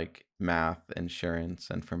 It's more like math, insurance,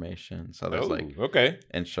 information. So there's Oh, like okay.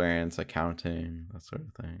 insurance, accounting, that sort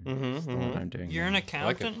of thing. Mhm, That's the one I'm doing. You're an now.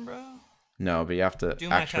 accountant, bro. No, but you have to Do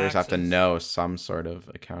my actuaries have to taxes. know some sort of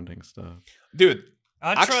accounting stuff. Dude,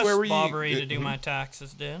 I trust Actuary- Bobbery to do my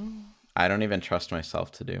taxes, dude. I don't even trust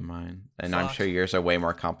myself to do mine, and I'm Fuck. sure yours are way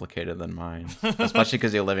more complicated than mine, especially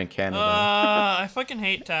because you live in Canada. I fucking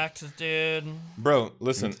hate taxes, dude. bro,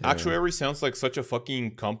 listen, too. actuary sounds like such a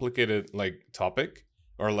fucking complicated like topic.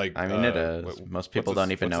 Or like I mean, it is. what- Most people what's don't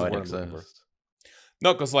this- even know what's it this word I'm looking for? exists.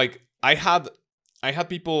 No, because like I had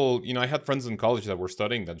people, you know, I had friends in college that were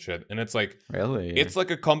studying that shit, and it's like Really? it's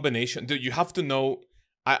like a combination. Dude, you have to know.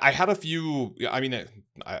 I had a few. I mean,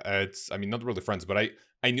 I mean, not really friends, but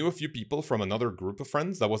I knew a few people from another group of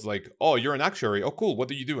friends that was like, oh, you're an actuary. Oh, cool. What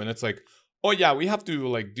do you do? And it's like, oh yeah, we have to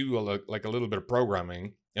like do like a little bit of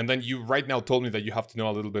programming, and then you right now told me that you have to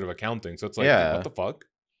know a little bit of accounting. So it's like, Yeah. what the fuck?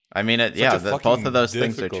 I mean, Such yeah, a both fucking of those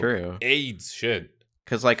things are difficult- true. AIDS shit.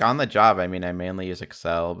 Because like on the job, I mean, I mainly use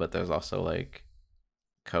Excel, but there's also like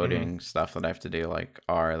coding stuff that I have to do, like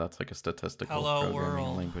R. That's like a statistical Hello, programming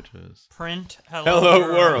world. languages. Print hello, Hello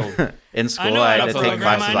world. In school, know I how had to to take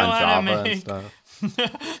program, classes I on know how to Java and make-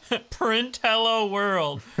 stuff. Print hello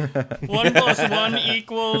world. 1 + 1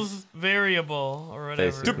 equals variable or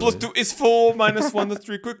whatever. Basically. 2 + 2 is 4 minus 1 is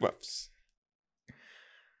 3 quick maths.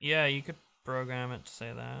 Yeah, you could program it to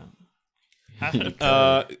say that.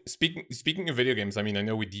 Speaking of video games, I mean, I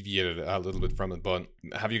know we deviated a little bit from it, but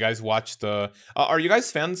have you guys watched? Are you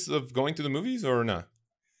guys fans of going to the movies or not?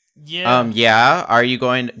 Yeah. Yeah. Are you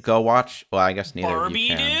going to go watch? Well, I guess neither of Barbie,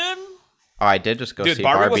 you can. dude. Oh, I did just go Dude, see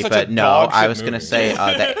Barbie was Barbie, such a but no, dog I shit was gonna movie. say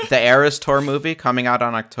the Eras Tour movie coming out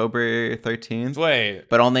on October 13th, Wait,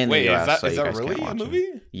 but only in the wait, US. is that so is you that guys can't really a watch it.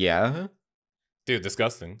 movie? Yeah, Dude,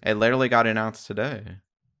 disgusting. it literally got announced today.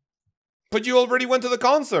 But you already went to the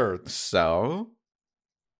concert. So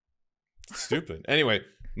Stupid. Anyway,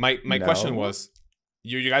 my No. question was,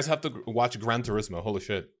 you guys have to watch Gran Turismo. Holy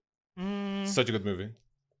shit, Mm, such a good movie.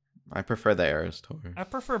 I prefer the Eras Tour I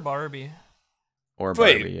prefer Barbie, or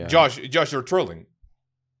Wait, Barbie. Yeah. Josh, you're trolling,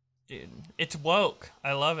 dude. It's woke.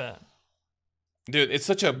 I love it. dude. It's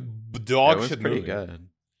such a It dog was shit pretty movie. good.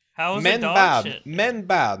 How is Men it dog bad, shit? men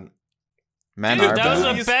bad. Men Dude, are that was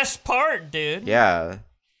bad. the best part, dude. Yeah,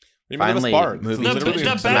 You mean the Finally, best part? movies The, Literally the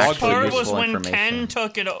just best actually part was useful when information.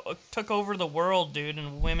 Ken took over the world, dude,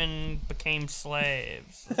 and women became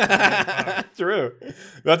slaves. True.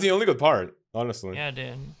 That's the only good part, honestly. Yeah,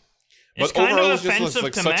 dude. But It's kind overall, of it's just offensive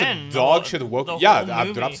like to such men. a dog the- shit woke. the Yeah, whole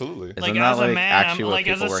movie. absolutely. Isn't Like that, as a like, man, actually I'm what like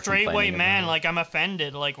as people a were straight white complaining man, about? like I'm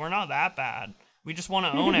offended. Like we're not that bad. We just want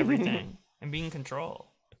to own everything and be in control.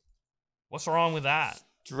 What's wrong with that?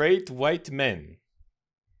 Straight white men.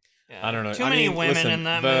 Yeah. I don't know. Too I many mean, women listen, in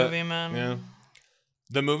that the- movie, man. Yeah.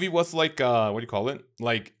 The movie was like, what do you call it?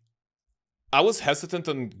 Like, I was hesitant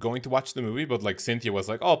on going to watch the movie, but like Cynthia was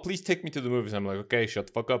like, "Oh, please take me to the movies." I'm like, "Okay, shut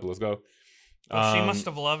the fuck up, let's go." Well, she must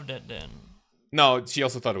have loved it then. No, she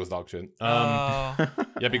also thought it was dog shit. Oh.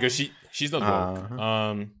 Yeah, because she's not woke.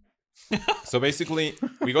 Uh-huh. So basically,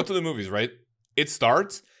 we go to the movies, right? It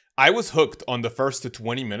starts. I was hooked on the first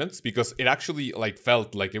 20 minutes because it actually like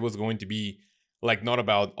felt like it was going to be like not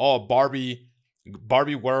about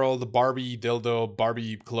Barbie world, Barbie dildo,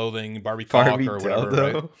 Barbie clothing, Barbie cock Barbie or whatever,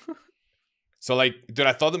 dildo. right? So like, dude,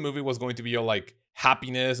 I thought the movie was going to be all like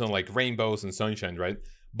happiness and like rainbows and sunshine, right?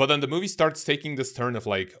 But then the movie starts taking this turn of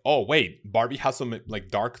like, oh wait, Barbie has some like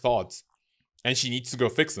dark thoughts and she needs to go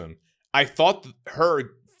fix them. I thought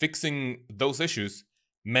her fixing those issues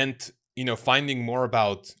meant, you know, finding more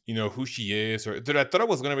about, you know, who she is, or dude, I thought it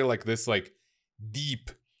was gonna be like this like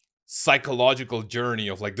deep psychological journey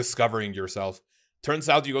of like discovering yourself. Turns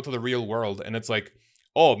out you go to the real world and it's like,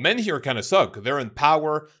 oh, men here kind of suck. They're in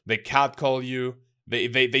power. They catcall you.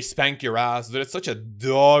 They spank your ass. Dude, it's such a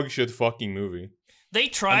dog shit fucking movie. They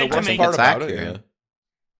tried to worst make part it about accurate. it,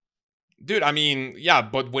 dude. I mean, yeah,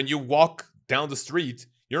 but when you walk down the street,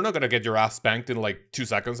 you're not gonna get your ass spanked in like 2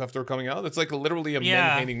 seconds after coming out. It's like literally a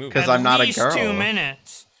men-hating movie. 'Cause I'm not a least girl. 2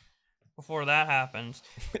 minutes before that happens.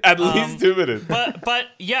 At least 2 minutes. But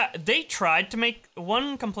yeah, they tried to make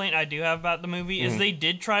one complaint I do have about the movie Mm-hmm. is they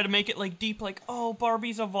did try to make it like deep, like, oh,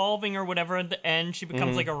 Barbie's evolving or whatever. At the end, she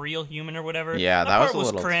becomes like a real human or whatever. Yeah, that part was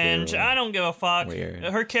a little cringe. too I don't give a fuck. weird.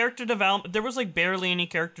 Her character development, there was like barely any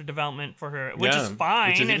character development for her, which Yeah, is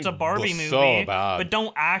fine. which is It's a even Barbie so movie, bad. but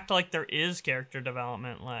don't act like there is character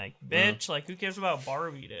development. Like, bitch, like who cares about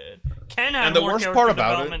Barbie, dude? Ken had And the more worst character part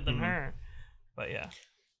about it- development than her. But yeah.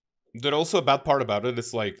 There's also a bad part about it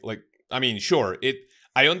is like I mean, sure,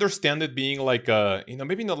 I understand it being like a, you know,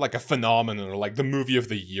 maybe not like a phenomenon or like the movie of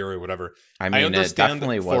the year or whatever. I mean, it understand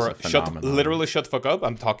definitely was a phenomenon. literally shut the fuck up.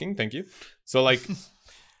 I'm talking. Thank you. So like,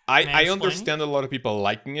 I Mansplaining? understand a lot of people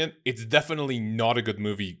liking it. It's definitely not a good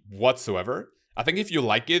movie whatsoever. I think if you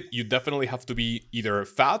like it, you definitely have to be either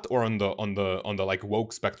fat or on the like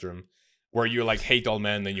woke spectrum, where you like hate all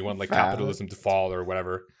men and you want like Fat? capitalism to fall or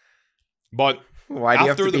whatever. But Why do you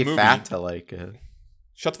have after to the be movie- fat to like it?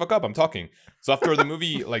 shut the fuck up, I'm talking. So after the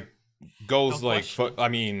movie like goes No like question. I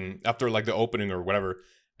mean after like the opening or whatever,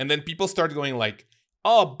 and then people start going like,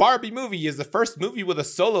 oh, Barbie movie is the first movie with a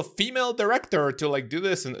solo female director to like do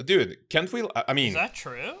this, and dude, can't we, I mean, Is that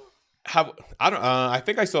true? have I don't I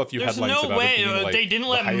think I saw a few There's headlines no about way it being, like, they didn't the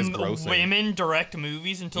let highest grossing. women direct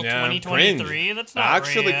movies until Yeah, 2023. cringe. That's not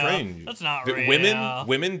Actually real. cringe. That's not Dude, real.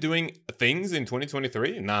 women doing things in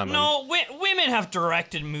 2023? Nah, man. No, women have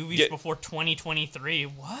directed movies Get- before 2023.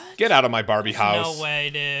 What? Get out of my Barbie house. No way,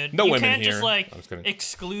 dude. No you women can't just here. like I'm just kidding.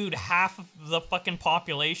 exclude half of the fucking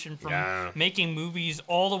population from Yeah. making movies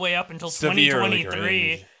all the way up until Severely 2023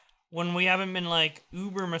 cringe. when we haven't been like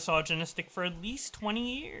uber misogynistic for at least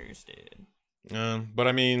 20 years, dude. But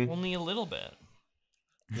I mean, Only a little bit.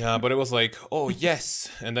 yeah, but it was like, oh yes,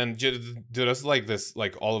 and then just like this,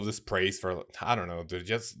 like all of this praise for, I don't know, dude,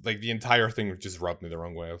 just like the entire thing just rubbed me the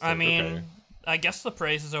wrong way. I was I like, mean, okay. I guess the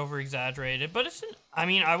praise is over exaggerated, but it's. I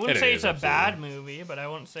mean, I wouldn't It say is, it's a absolutely. bad movie, but I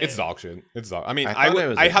wouldn't say It's dog shit. It's dog. I mean, I I thought it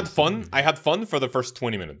was had interesting. fun. I had fun for the first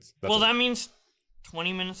 20 minutes. That's Well, it. that means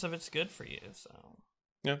 20 minutes of it's good for you. So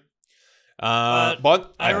Yeah. But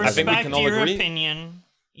But I I think we respect can all your agree. opinion,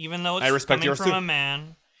 even though it's I respect coming yours from too. a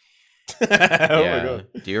man. Oh my Yeah. god.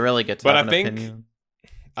 Do you really get to But have I an think- opinion?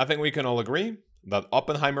 I think we can all agree that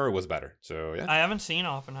Oppenheimer was better. So yeah. I haven't seen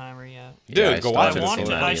Oppenheimer yet. Dude, Yeah, I go still watch I haven't it. want seen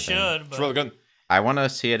to. that I either. should, It's but really good. I want to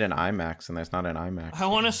see it in IMAX, and there's not an IMAX. I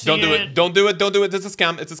want to see Don't do it. it. Don't do it. Don't do it. It's a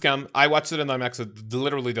scam. It's a scam. I watched it in IMAX. It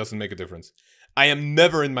literally doesn't make a difference. I am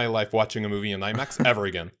never in my life watching a movie in IMAX ever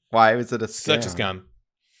again. Why was it a scam? Such a scam.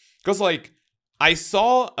 Because like I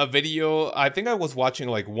saw a video. I think I was watching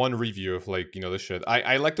like one review of like, you know, this shit.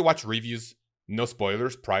 I like to watch reviews, no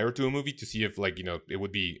spoilers, prior to a movie to see if like, you know, it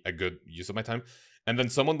would be a good use of my time. And then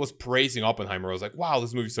someone was praising Oppenheimer. I was like, wow,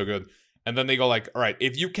 this movie's so good. And then they go like, all right,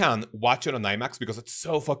 if you can, watch it on IMAX because it's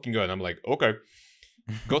so fucking good. And I'm like, okay.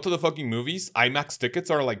 Go to the fucking movies. IMAX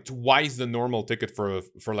tickets are like twice the normal ticket for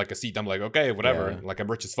like a seat. I'm like, okay, whatever. Yeah. Like I'm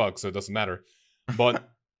rich as fuck, so it doesn't matter. But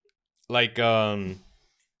like It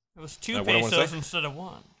was 2 what I wanna pesos say? instead of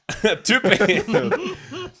 1. 2 pesos.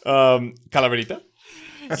 Calaverita.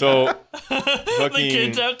 So The fucking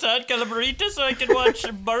kids outside Calaverita so I can watch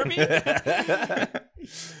Barbie.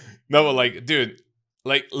 no, but like, dude,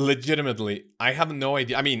 like legitimately, I have no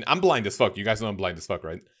idea. I mean, I'm blind as fuck. You guys know I'm blind as fuck,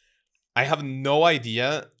 right? I have no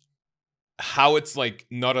idea how it's like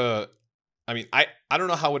not a. I mean, I don't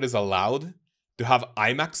know how it is allowed to have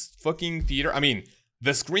IMAX fucking theater. I mean,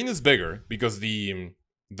 the screen is bigger because the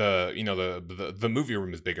you know the movie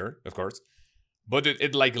room is bigger, of course, but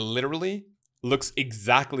it like literally looks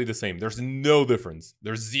exactly the same. There's no difference.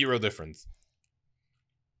 There's zero difference.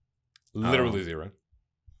 Literally zero.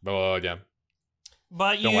 But yeah.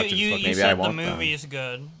 But Don't watch it, you fuck. you Maybe I said the won't then. movie is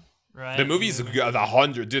good. right? The movie's good,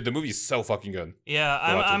 100. Dude, the movie's so fucking good. Yeah,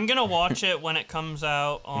 I'm gonna watch it when it comes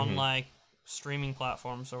out on Mhm. like streaming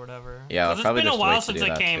platforms or whatever. Yeah, I'll 'Cause it's probably been a just while wait to since do it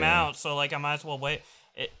that, came too. out, so like I might as well wait.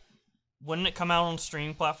 Wouldn't it come out on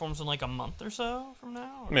streaming platforms in like a month or so from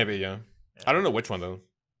now? Or? Maybe, yeah. I don't know which one though.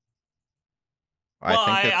 Well,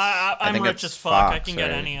 I I'm think rich it's as fuck. I Fox, can get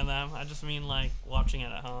right? any of them. I just mean like watching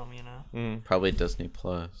it at home, you know. Mm. Probably Disney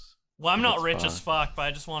Plus. Well, I'm If not it's rich as Fox. fuck, but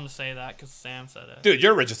I just wanted to say that because Sam said it. Dude,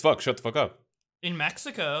 you're rich as fuck. Shut the fuck up. In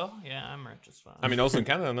Mexico, yeah, I'm rich as fuck. I mean, also in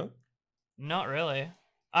Canada, no? Not really. you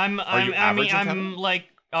I'm average in Canada? like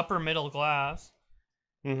upper middle class.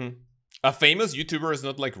 Mm-hmm. A famous YouTuber is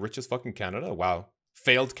not like rich as fuck in Canada? Wow.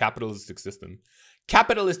 Failed capitalistic system.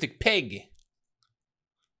 Capitalistic pig.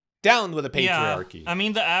 Down with the patriarchy. Yeah, I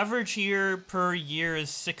mean the average here per year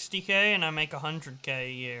is 60K, and I make 100K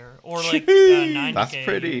a year, or like 90K. That's a year.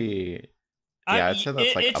 pretty. Yeah, I'd say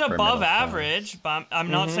that's like it's upper above middle class. average, but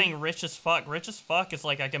I'm not Mhm. saying rich as fuck. Rich as fuck is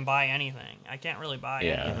like I can buy anything. I can't really buy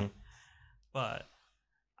Yeah. anything, but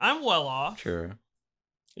I'm well off. Sure.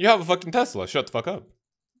 You have a fucking Tesla. Shut the fuck up.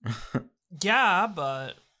 Yeah,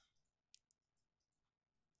 but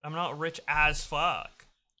I'm not rich as fuck.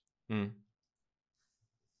 Mm.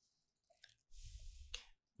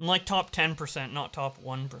 I'm like top 10%, not top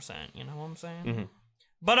 1%. You know what I'm saying? Mhm.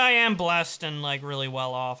 But I am blessed and like really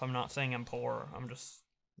well off. I'm not saying I'm poor. I'm just,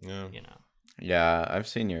 Yeah. you know. Yeah, I've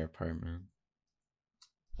seen your apartment.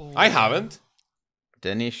 I haven't.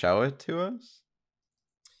 Didn't he show it to us?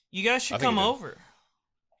 You guys I should think come you did. over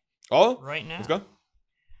Oh, right now. let's go.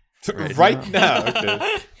 Right Right now. now.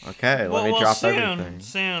 Okay. Okay, let me drop soon, everything.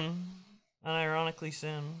 soon, unironically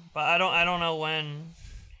soon. But I don't know when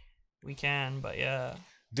we can. But yeah,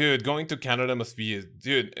 Dude, going to Canada must be...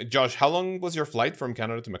 Dude, Josh, how long was your flight from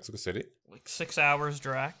Canada to Mexico City? like 6 hours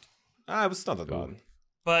direct. Ah, it was not that Ooh. bad.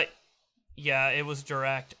 But yeah, it was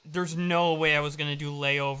direct. There's no way I was gonna do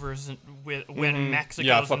layovers when Mhm. Mexico's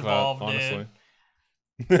Yeah, fuck involved, that, honestly.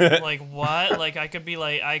 dude. Like what? Like I could be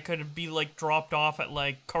like dropped off at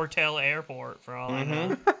like Cartel Airport for all I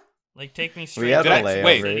know. Like take me straight had to a Mexico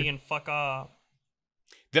layover. City and fuck off.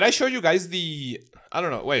 Did I show you guys the... I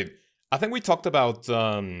don't know, wait. I think we talked about...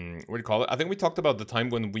 what do you call it? I think we talked about the time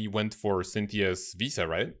when we went for Cynthia's visa,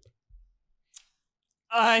 right?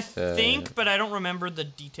 I think, but I don't remember the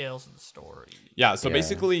details of the story. Yeah, so Yeah.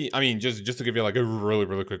 basically, I mean, just to give you like a really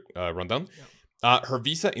quick rundown. Her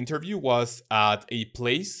visa interview was at a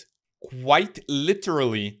place quite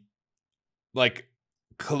literally like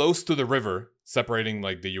close to the river separating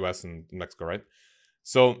like the US and Mexico, right?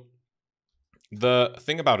 So the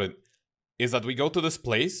thing about it is that we go to this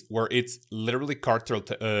place where it's literally cartel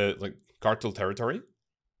territory,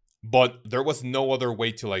 but there was no other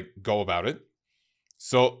way to like go about it.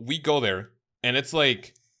 So we go there and it's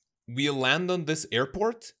like we land on this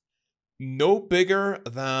airport no bigger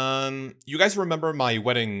than... You guys remember my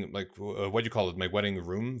wedding, like, what do you call it? My wedding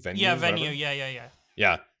room? Venue? Yeah, whatever? venue. Yeah.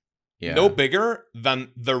 Yeah. Yeah. No bigger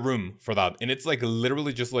than the room for that. And it's, like,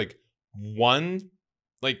 literally just, like, one,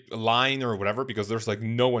 like, line or whatever, because there's, like,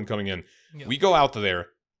 no one coming in. Yeah. We go out there.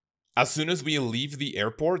 As soon as we leave the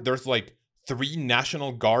airport, there's, like, 3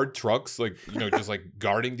 National Guard trucks, like, you know, just, like,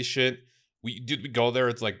 guarding the shit. We go there.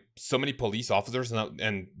 It's like so many police officers,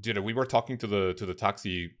 and dude, we were talking to the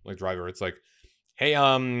taxi like driver. It's like, hey,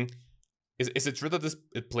 is it true that this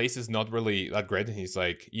place is not really that great? And he's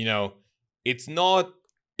like, you know, it's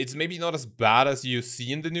maybe not as bad as you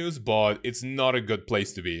see in the news, but it's not a good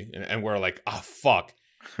place to be. And we're like, ah, fuck.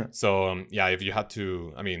 So yeah, if you had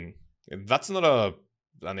to, I mean, that's not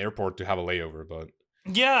an airport to have a layover, but.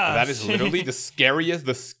 Yeah. That is literally the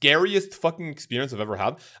scariest fucking experience I've ever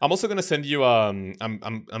had. I'm also gonna send you I'm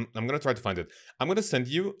gonna try to find it. I'm gonna send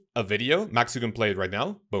you a video. Max, you can play it right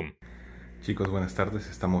now. Boom. Chicos, buenas tardes.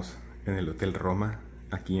 Estamos en el Hotel Roma,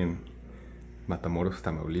 aquí en Matamoros,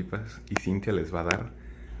 Tamaulipas, y Cintia les va a dar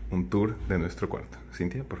un tour de nuestro cuarto.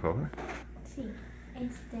 Cintia, por favor. Sí,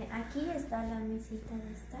 aquí está la mesita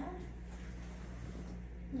de estar,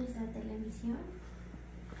 nuestra televisión,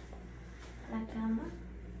 la cama,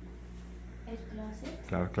 el closet.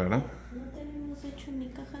 Claro. No tenemos hecho ni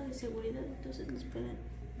caja de seguridad, entonces nos pueden...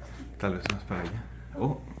 Tal vez más para allá.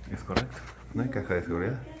 Oh, es correcto. No hay caja de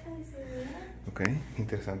seguridad. Caja de seguridad Ok,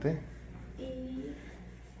 interesante. y...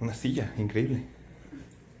 Una silla, increíble.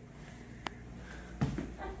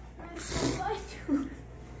 baño.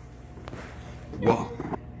 Wow.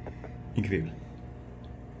 Increíble.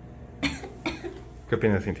 ¿Qué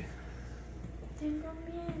opinas, Cintia? Tengo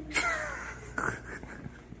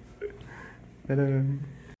miedo.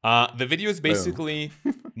 The video is basically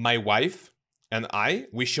my wife and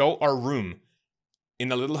we show our room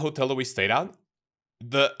in a little hotel that we stayed at.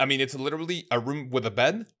 I mean, it's literally a room with a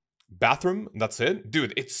bed, bathroom. That's it,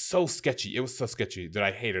 dude. It's so sketchy. It was so sketchy that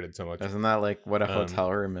I hated it so much. Isn't that like what a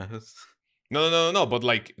hotel room is? No. But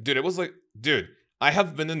like, dude, it was like, dude, I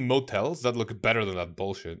have been in motels that look better than that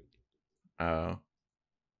bullshit. Oh.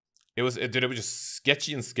 It was just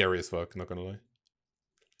sketchy and scary as fuck. Not gonna lie.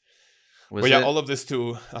 Was But yeah, it, all of this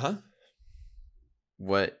too.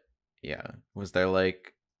 what? Yeah. Was there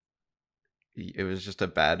like? It was just a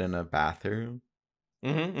bed and a bathroom.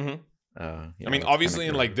 Yeah, Yeah, I mean, that's obviously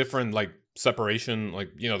kinda in like gross. different like separation, like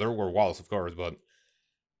there were walls, of course, but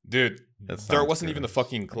dude, That there sounds wasn't even a gross,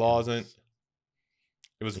 fucking I closet. guess.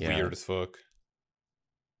 It was Yeah. weird as fuck.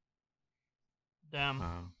 Damn.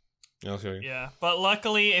 Wow. Yeah, I'll show you. Yeah, but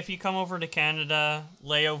luckily, if you come over to Canada,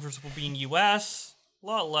 layovers will be in U.S. A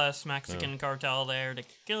lot less Mexican cartel there to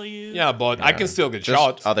kill you. Yeah, but I Yeah. can still get Just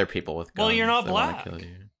shot. other people with guns. Well, you're not that wanna black. kill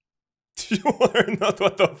you. You are not.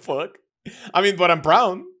 What the fuck? I mean, but I'm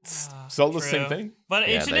brown. It's all the True. same thing. But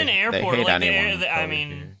Yeah, it's in they- an they airport. hate Like anyone with I color mean,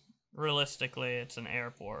 here. realistically, it's an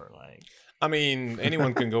airport. Like I mean,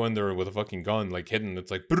 anyone can go in there with a fucking gun, like hidden. It's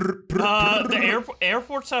like. the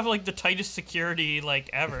airports have like the tightest security like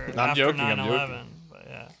ever I'm after joking, I'm 9/11. But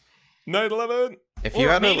yeah. 9/11. If Or you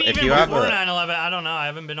have maybe a, if even you have before a, 9/11. I don't know. I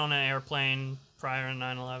haven't been on an airplane prior to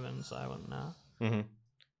 9/11, so I wouldn't know. Mm-hmm.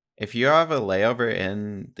 if you have a layover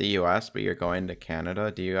in the U.S. but you're going to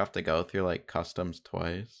Canada, do you have to go through like customs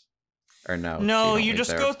twice, or no? No, don't you leave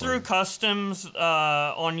just the go airport? through customs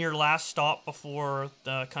on your last stop before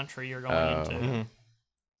the country you're going into. Mm-hmm.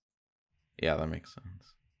 Yeah, that makes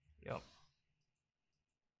sense. Yep.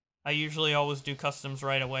 I usually always do customs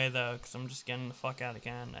right away though, because I'm just getting the fuck out of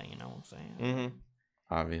Canada. You know what I'm saying? Mm-hmm.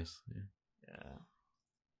 Obviously. Yeah.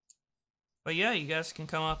 But yeah, you guys can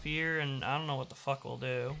come up here, and I don't know what the fuck we'll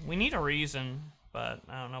do. We need a reason, but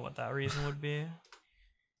I don't know what that reason would be.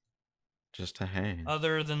 Just to hang.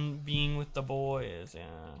 Other than being with the boys,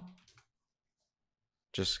 yeah.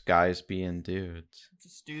 Just guys being dudes.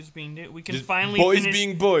 Just dudes being dudes. We can Just finally boys finish.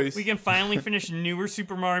 being boys. We can finally finish newer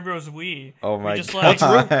Super Mario Bros. Wii. Oh my we just, god.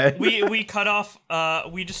 Like, we cut off.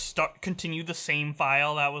 We just continue the same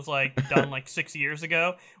file that was like done like 6 years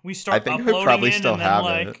ago. We start I think we uploading probably it, still and then have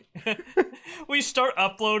like we start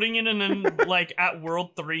uploading it, and then like at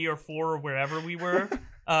World 3 or 4 or wherever we were,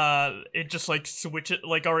 it just like switch it,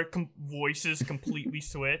 like our voices completely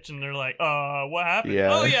switch, and they're like, what happened? Yeah.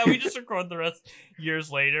 Oh yeah, we just record the rest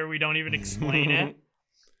years later. We don't even explain it.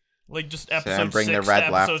 Like just episode bring the 6 red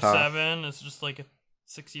to episode laptop. 7. It's just like a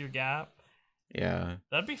 6-year gap. Yeah.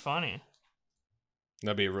 That'd be funny.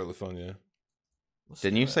 That'd be really fun, yeah. Let's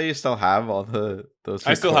Didn't do you it. say you still have all those?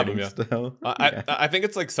 I still have 'em, recordings Still? I I think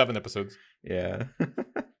it's like 7 episodes. Yeah.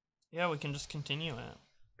 Yeah, we can just continue it.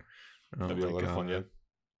 Oh That'd be a my lot of fun, yeah. God.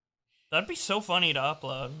 That'd be so funny to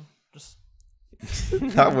upload. Just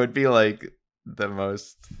That would be like the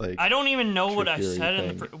most like. I don't even know what I trickery said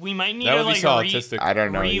in the. thing. We might need That to would be like so autistic. I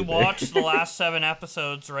don't know. either. rewatch the last 7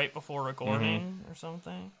 episodes right before recording or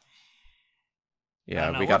something. I Yeah,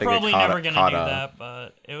 don't know. we We're got to probably get caught, never gonna caught do up. that, but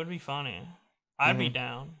it would be funny. I'd be Mhm.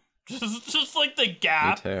 down. Just like the Me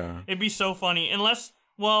gap. too. It'd be so funny. Unless,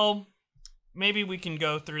 well, maybe we can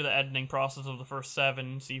go through the editing process of the first 7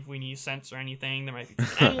 and see if we need to censor anything. There might be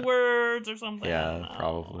some N-words or something. I don't Yeah, know.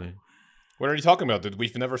 probably. What are you talking about, dude?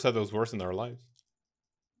 We've never said those words in our lives.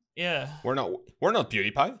 Yeah, We're not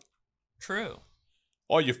PewDiePie. true.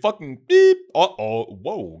 Oh, you fucking beep. Oh,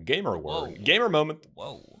 whoa, gamer word. Whoa. Gamer moment.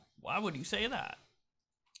 Whoa. Why would you say that?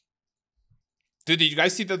 Dude, did you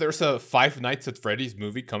guys see that there's a Five Nights at Freddy's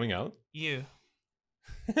movie coming out? You.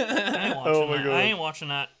 I ain't watching Oh my that. god. I ain't watching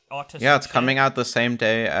that autistic Yeah, it's shit. coming out the same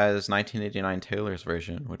day as 1989 Taylor's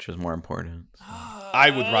version, which is more important. So. I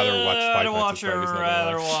would rather watch Five I'd Nights at Freddy's, not gonna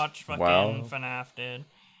rather lie. watch fucking Well. FNAF, dude.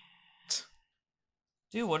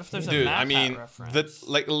 Dude, what if there's a Dude, Mad I mean, Hat reference?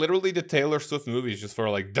 like literally the Taylor Swift movie is just for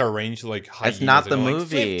like deranged like hyenas. It's not the that go, like,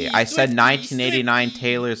 movie. "Swiftie, I said Swiftie, 1989 Swiftie."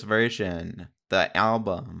 Taylor's version, the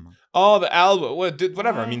album. Oh, the album. What, dude,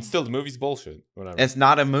 whatever. I Oh. mean, still, the movie's bullshit. Whatever. It's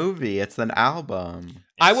not a movie. It's an album.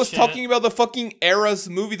 I It's was shit. talking about the fucking Eras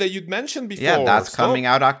movie that you'd mentioned before. Yeah, that's Stop. coming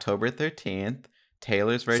out October 13th.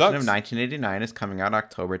 Taylor's version Sucks. of 1989 is coming out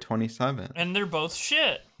October 27th. And they're both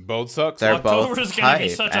shit. Both sucks. They're October both is gonna be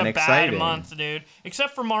hype such and a exciting. bad month, dude.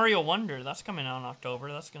 Except for Mario Wonder, that's coming out in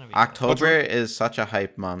October. That's gonna be October is such a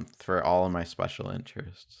hype month for all of my special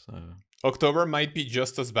interests. So October might be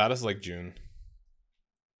just as bad as like June.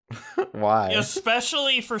 why? good.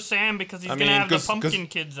 Especially for Sam because he's I gonna mean, have the 'cause- Pumpkin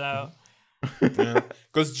Kids out.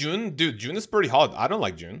 Because June, dude, June is pretty hot. I don't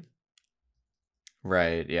like June.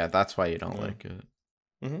 Right. Yeah, that's why you don't Yeah. like it.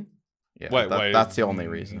 Mm-hmm. Yeah, Wait, that's the only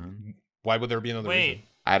reason. Why would there be another Wait, reason?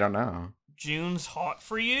 I don't know. June's hot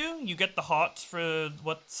for you? You get the hots for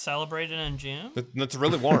what's celebrated in June? That's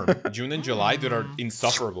really warm. June and July, dude, are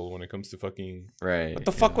insufferable when it comes to fucking... Right. What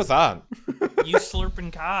the fuck was that? You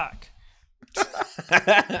slurping cock.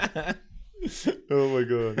 Oh my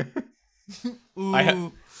god.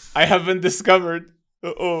 Ooh. I have been discovered.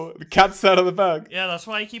 Uh-oh, the cat's out of the bag. Yeah, that's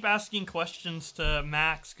why I keep asking questions to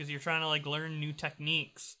Max, because you're trying to, like, learn new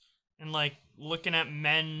techniques. And, like, looking at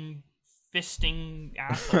men fisting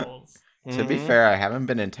assholes. To be fair, I haven't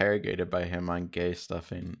been interrogated by him on gay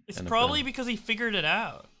stuff in It's a probably bit. because he figured it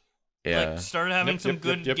out. Yeah. Like, started having some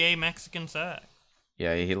good yep. gay Mexican sex.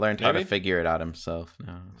 Yeah, he learned how to Maybe. figure it out himself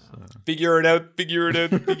now. So. Figure it out, figure it out,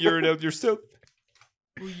 figure it out yourself.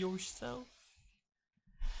 For yourself.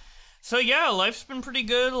 So yeah, life's been pretty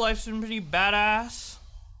good. Life's been pretty badass.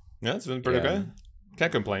 Yeah, it's been pretty good.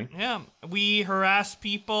 Can't complain. Yeah, we harass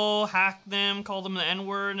people, hack them, call them the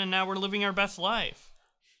N-word, and now we're living our best life.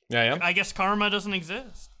 Yeah. I guess karma doesn't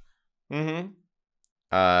exist. Mm-hmm.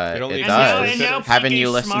 It And does. now Haven't PK you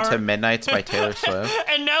listened to Smart- Midnights by Taylor Swift?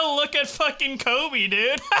 And now look at fucking Cobi,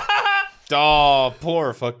 dude. Oh,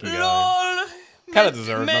 poor fucking guy. Lol. Kinda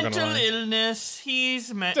deserved, not gonna mental lie. illness.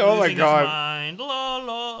 He's Oh my losing God. his mind. Lol,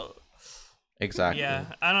 lol. Exactly. Yeah,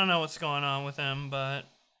 I don't know what's going on with him, but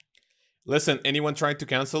Listen, anyone trying to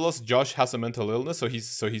cancel us, Josh has a mental illness, so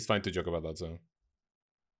he's fine to joke about that, so.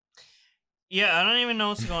 yeah, I don't even know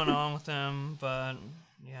what's going on with him, but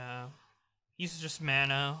yeah, he's just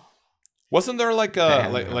mano. Wasn't there like a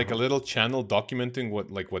Damn. like a little channel documenting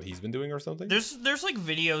what he's been doing or something? There's like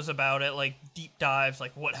videos about it, like deep dives,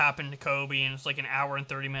 like what happened to Cobi, and it's like an hour and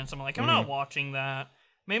 30 minutes. I'm like, I'm not watching that.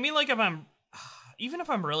 Maybe like if I'm, even if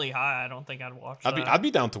I'm really high, I don't think I'd watch that. I'd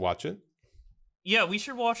be down to watch it. Yeah, we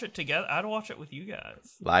should watch it together. I'd watch it with you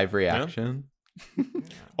guys. Live reaction.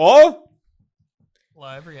 Oh,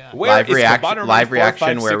 Live reaction. where Live is reaction. Kabana Live 4, reaction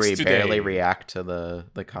 5, where 6 we today? barely react to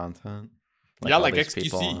the content. Yeah, all like these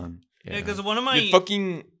people XQC. on- Yeah, because one of my You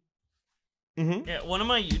fucking. one of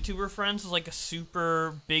my YouTuber friends is like a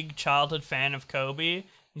super big childhood fan of Cobi.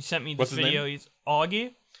 He sent me this What's his video. name? He's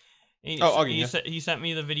Augie. Augie, He sent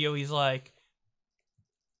me the video. He's like,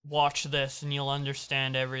 watch this and you'll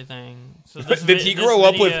understand everything. So this Did he grow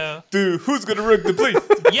up with, dude, who's gonna rig the place?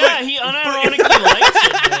 Yeah, he unironically likes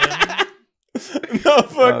it, dude. No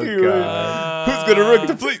fucking way. God. Who's gonna rig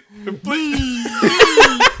the place?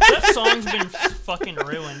 That song's been fucking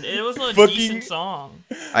ruined. It was a Fucking- decent song.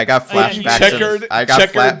 I got Oh, yeah, he flashbacks. checkered-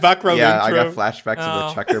 checkered background Yeah, I intro. got flashbacks Oh.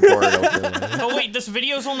 of the checkerboard overlay. Oh wait, this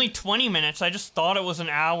video's only 20 minutes. I just thought it was an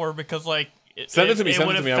hour because like Send it to me, It send it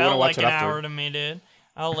would to have me, I felt wanna watch like it an after. hour to me, dude.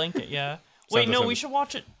 I'll link it. Yeah. Wait, no, send we it. should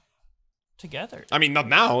watch it together. I mean, not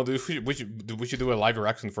now. Dude. We should do a live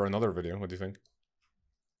reaction for another video. What do you think?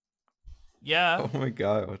 Yeah. Oh my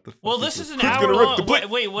god, what the fuck? Well, this is an Who's hour gonna rip long. the plate?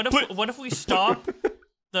 Wait, what if we stop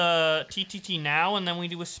the TTT now and then we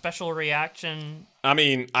do a special reaction? I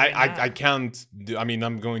mean, Right I now. can't.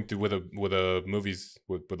 I'm going to with a movies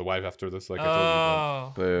with the wife after this. Like I told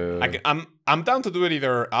Oh. Boo. you. I'm down to do it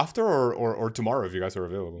either after or tomorrow if you guys are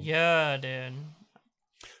available. Yeah, dude.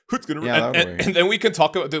 Who's gonna? Yeah, and, that would and, work. and then we can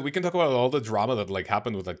talk about all the drama that like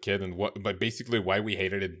happened with that kid and but basically why we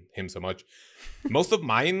hated him so much. Most of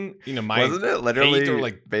mine, my Wasn't it literally hate or,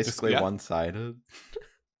 like, basically yeah. one-sided?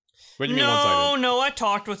 What do you mean one-sided? No, I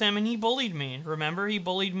talked with him and he bullied me. Remember? He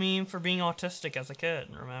bullied me for being autistic as a kid.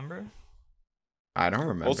 Remember? I don't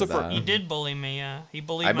remember Also for- that. He did bully me, yeah. He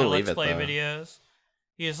bullied I my believe Let's it, Play though. videos.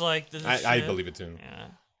 He was like, this is I shit. believe it too. Yeah.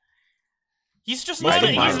 He's just Most not, of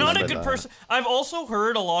he's mine not a remember good that. person. I've also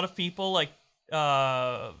heard a lot of people, like,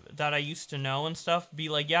 that I used to know and stuff, be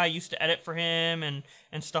like, yeah, I used to edit for him and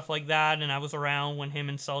stuff like that, and I was around when him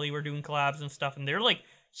and Sully were doing collabs and stuff, and they're, like,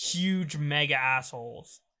 huge mega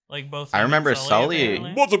assholes. Like, both I him and remember Sully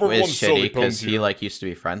apparently. What's up, everyone? was Sully shitty because Pons he here. like used to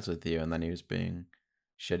be friends with you, and then he was being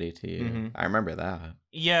shitty to you. Mhm. I remember that.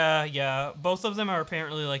 Yeah. Both of them are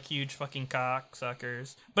apparently like huge fucking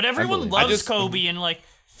cocksuckers. But everyone believe it. loves I just- Cobi and like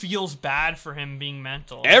feels bad for him being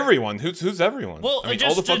mental. Everyone, who's everyone? Well, I mean, just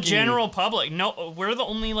all the the fucking general public. No, we're the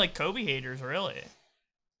only like Cobi haters, really.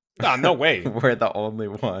 Nah, no way. We're the only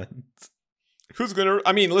ones. Who's gonna?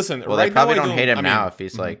 I mean, listen. Well, right they probably now, don't hate him I now mean, if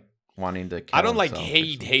he's mhm. like wanting to. Kill I don't like himself or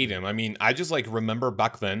hate something. him. I mean, I just like remember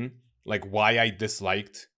back then, like why I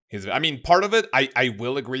disliked his. I mean, part of it, I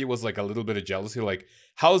will agree, was like a little bit of jealousy. Like,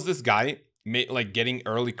 how is this guy like getting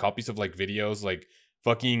early copies of like videos, like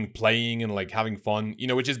fucking playing and like having fun,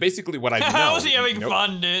 which is basically what I do now. How is he having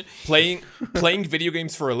fun, dude? Playing video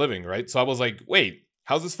games for a living, right? So I was like, wait,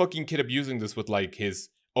 how's this fucking kid abusing this with like his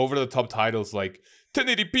over the top titles like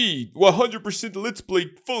 1080p, 100% Let's Play,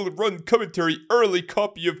 full run commentary, early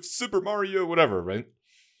copy of Super Mario, whatever, right?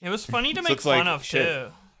 It was funny to So make it's like, fun of shit. too.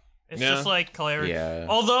 It's Yeah. just like hilarious. Yeah.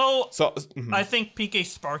 Although So I think PK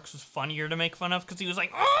Sparks was funnier to make fun of because he was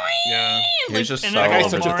like, "Oh, yeah. He was just and so then That guy's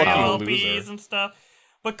all the such a Mario fucking LPs loser. and stuff.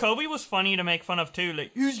 But Cobi was funny to make fun of too.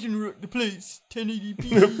 Like, who's gonna rock the place?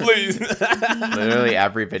 1080p. Please. Literally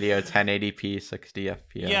every video 1080p 60 fps.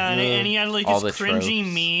 Yeah, and he had like All his the cringy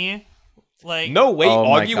tropes. me. Like, No way, Oh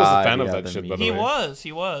my Augie was a God, fan of yeah, that the shit, meme. by the he way.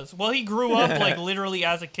 was. Well, he grew up like literally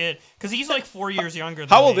as a kid because he's like 4 years younger. Than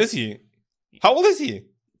How old me. is he? How old is he?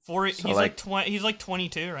 He's like 20. He's like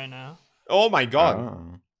 22 right now. Oh my god.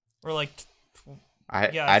 Oh. Or like, I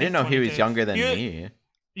Yeah, I I didn't think know he was 22. younger than You- me.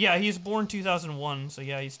 yeah, he's born 2001, so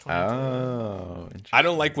yeah, he's 22. Oh. I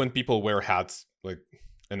don't like when people wear hats like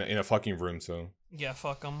in a fucking room, so Yeah,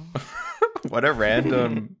 fuck him. What a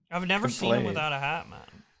random. I've never seen him Complaint. without a hat, man.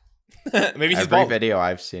 maybe he's Every bald. video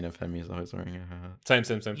I've seen of him, he's always wearing a hat.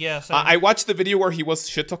 Same. Yeah, so I watched the video where he was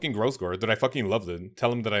shit talking Grosgore that I fucking loved it.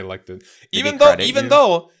 Tell him that I liked it. Did Even he though credit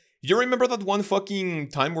you? you remember that one fucking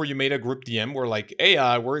time where you made a group DM where like, hey,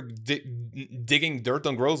 we're digging dirt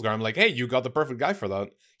on Grosgore. I'm like, hey, you got the perfect guy for that.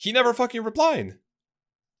 He never fucking replied.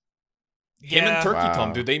 Him and Turkey Wow.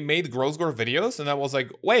 Tom, dude, they made Grosgore videos, and I was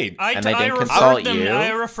like, wait, And they I didn't referred consult them. you? I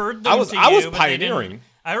referred them I was to you, but they didn't- pioneering.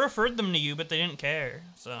 I referred them to you, but they didn't care.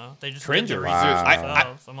 So they just Cringe. did the Wow. research I-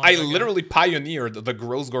 themselves. I'm I like, okay. literally pioneered the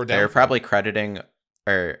Grosgore They were down. probably crediting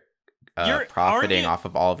or You're- profiting aren't off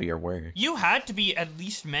of all of your work. You had to be at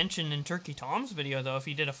least mentioned in Turkey Tom's video though if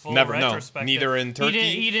he did a full Never, no. retrospective. Neither in Turkey.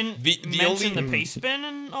 He didn't The mention only- the paste spin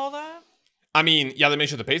and all that. I mean, yeah, they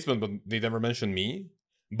mentioned the basement, but they never mentioned me.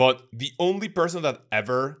 But the only person that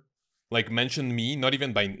ever like mentioned me, not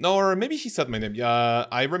even by no, or maybe he said my name. Yeah,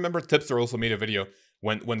 I remember Tipster also made a video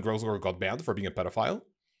when Grosgore got banned for being a pedophile,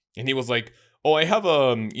 and he was like, "Oh, I have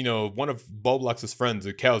one of Boblax's friends,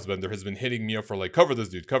 a Chaos Bender, has been hitting me up for like cover this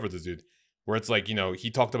dude." Where it's like, he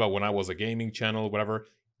talked about when I was a gaming channel, whatever.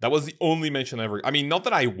 That was the only mention ever. I mean, not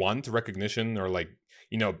that I want recognition or like,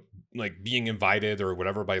 like being invited or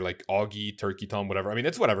whatever by like Augie, Turkey Tom, whatever. I mean,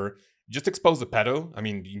 it's whatever. Just expose the pedo. I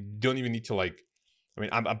mean, you don't even need to like. I mean,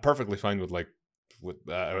 I'm perfectly fine with like,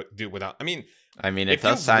 without. I mean, It if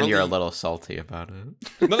does you sound you're a really- little salty about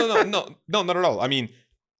it. no, not at all. I mean,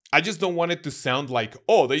 I just don't want it to sound like,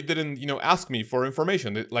 oh, they didn't, ask me for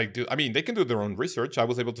information. I mean, they can do their own research. I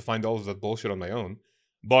was able to find all of that bullshit on my own,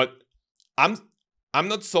 but I'm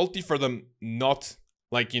not salty for them not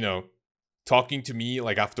like, talking to me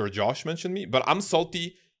like after Josh mentioned me, but I'm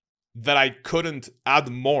salty that I couldn't add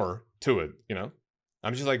more to it.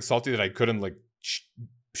 I'm just like salty that I couldn't like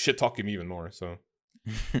shit talk him even more. So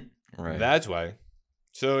Right. that's why.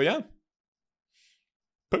 So yeah.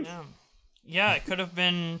 Yeah, it could have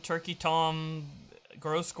been Turkey Tom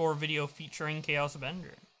Gross Score video featuring Chaos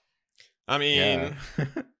Bender. I mean, Yeah.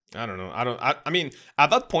 I don't know. I mean, at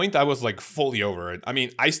that point, I was like fully over it. I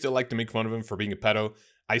mean, I still like to make fun of him for being a pedo.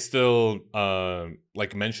 I still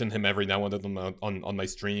like mention him every now and then on my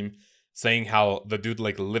stream, saying how the dude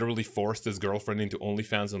like literally forced his girlfriend into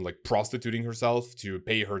OnlyFans and like prostituting herself to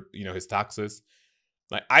pay her, his taxes.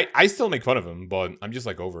 Like I still make fun of him, but I'm just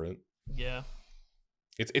like over it. Yeah.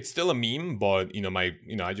 It's still a meme, but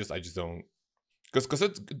I just don't,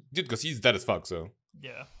 because he's dead as fuck. So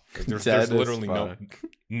Yeah. there's Dead as literally fuck.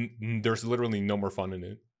 there's literally no more fun in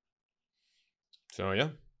it. So yeah.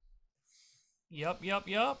 Yep.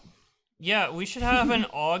 Yeah, we should have an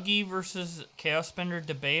Augie versus Chaos Bender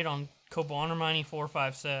debate on Kobanermini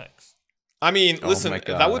 456. I mean, Oh listen, my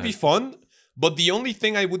that would be God. fun, but the only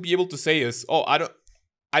thing I would be able to say is,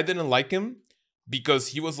 I didn't like him because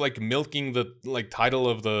he was like milking the like title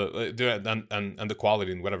of the and the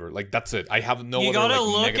quality and whatever. Like that's it. I have no You other gotta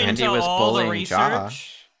like look negative. And he into was all the bullying research.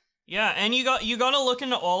 Josh. Yeah, and you gotta look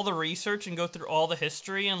into all the research and go through all the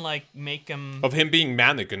history and like make him. Of him being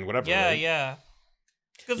manic and whatever. Yeah, right? yeah.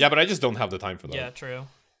 'Cause- Yeah, but I just don't have the time for that. Yeah, true.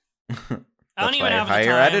 I That's don't even why I have the hire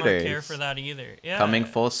time or care editors. for that either. Yeah. Coming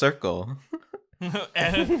full circle.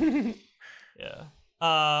 Yeah.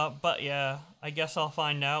 But yeah, I guess I'll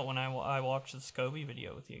find out when I watch this Cobi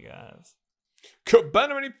video with you guys.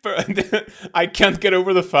 I can't get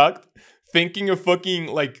over the fact thinking of fucking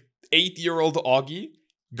like 8-year-old Augie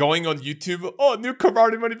going on YouTube. Oh, new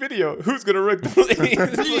Karate Money video. Who's gonna wreck the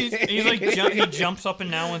place? He's like he jumps up and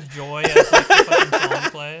down with joy as like the fucking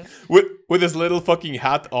song plays. with his little fucking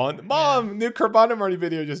hat on. Mom, new Karate Money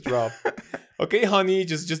video just dropped. Okay, honey,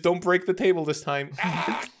 just don't break the table this time.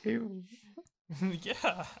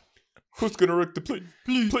 Yeah. Who's gonna wreck the plate?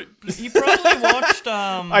 Please. He probably watched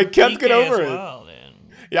I can't get PK over as it. well, then.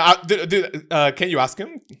 Yeah, dude, can you ask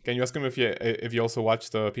him? Can you ask him if you also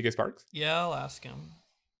watched PK Sparks? Yeah, I'll ask him.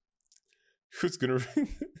 Who's gonna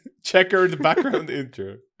checkered background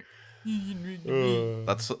intro?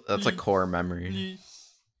 That's a core memory.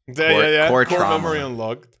 Yeah. Core Core trauma. memory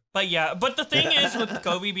unlocked. But yeah, but the thing is with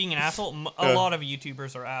Cobi being an asshole, a lot of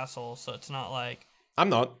YouTubers are assholes, so it's not like I'm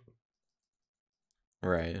not.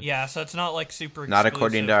 Right. yeah, so it's not like super. Not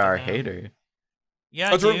according to exclusive our him. hater. Yeah,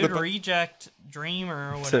 Oh, true, dude, but- reject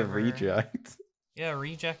Dreamer or To whatever. reject. Yeah,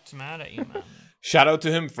 reject's mad at you, man. Shout out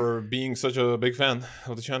to him for being such a big fan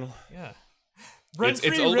of the channel. Yeah.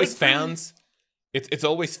 It's always fans. It's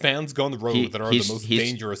always fans gone rogue that are the most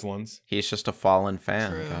dangerous ones. He's just a fallen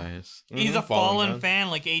fan, True. guys. He's a fallen fan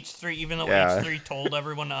like H3, even though Yeah. H3 told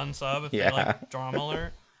everyone to unsub if they Yeah. like drama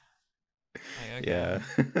alert. Like, okay.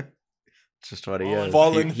 Yeah. Just what he Fallen is.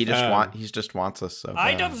 Fallen He fan. just wants us so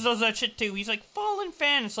bad. iDubbbz does that shit too. He's like fallen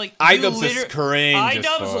fan. It's like iDubbbz is cringe as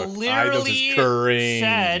fuck. iDubbbz literally iDubbbz is cringe.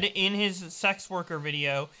 said in his sex worker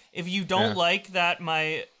video, if you don't like that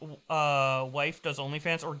my wife does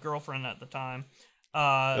OnlyFans or girlfriend at the time,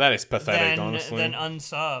 that is pathetic, honestly. then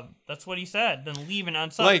unsub. That's what he said. Then leave and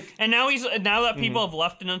unsub. Like- and now that people have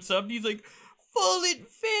left and unsubbed, he's like fallen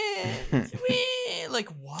fans. Weh. Like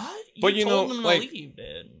what? But you told know, them like- to leave,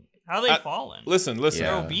 dude. How they fallen? Listen. Yeah.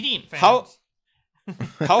 They're obedient fans.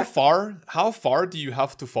 How far do you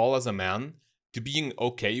have to fall as a man to being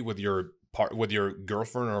okay with your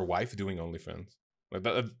girlfriend or wife doing OnlyFans?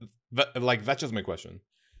 Like that's just my question.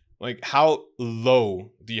 Like how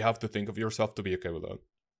low do you have to think of yourself to be okay with that?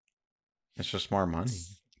 It's just more money.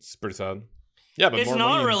 It's pretty sad. Yeah, but It's more not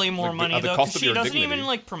money, really more like, money at the though, cost because of she your doesn't dignity. even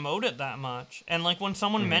like promote it that much. And like when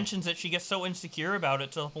someone mentions it, she gets so insecure about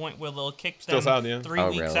it to the point where they'll kick Still them sad, yeah. 3 Oh,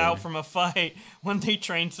 weeks really? out from a fight when they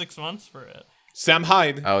trained 6 months for it. Sam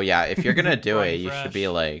Hyde. Oh yeah, if you're gonna do Right, it, you fresh. should be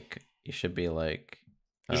like You should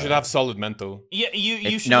have solid mental. Yeah, you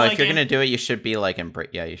if, should. no, like, if you're gonna do it, you should be like embrace.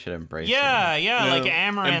 Yeah, you should embrace. Yeah, it. yeah, like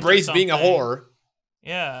Amaranth. or Embrace being a something. whore.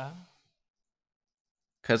 Yeah.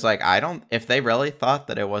 Cause like I don't. If they really thought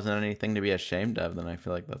that it wasn't anything to be ashamed of, then I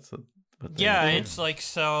feel like that's what they Yeah, would do. it's like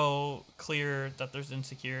so clear that there's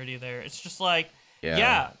insecurity there. It's just like, Yeah.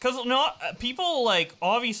 yeah, because people like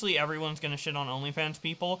obviously everyone's gonna shit on OnlyFans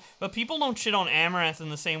people, but people don't shit on Amaranth in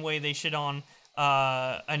the same way they shit on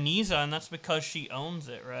Anisa, and that's because she owns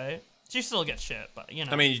it, right? She still gets shit, but you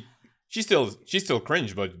know. I mean, she's still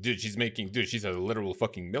cringe, but dude, she's a literal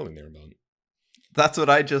fucking millionaire, man. That's what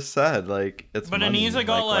I just said. Like it's. but money. Anisa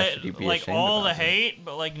got why should you be like ashamed all the about it? hate,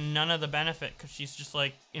 but like none of the benefit because she's just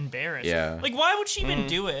like embarrassed. Yeah. Like why would she even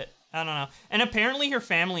do it? I don't know. And apparently her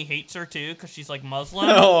family hates her too because she's like Muslim.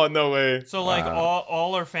 Oh no way. So like Wow.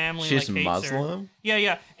 all her family She's like hates her. Muslim.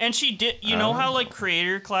 Yeah. And she did. You know how like Oh.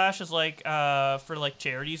 Creator Clash is like for like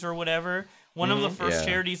charities or whatever. One of the first Yeah.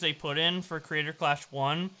 charities they put in for Creator Clash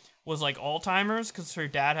 1 was like Alzheimer's because her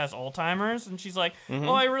dad has Alzheimer's, and she's like,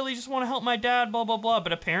 oh, I really just want to help my dad, blah blah blah.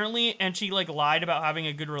 But apparently, and she like lied about having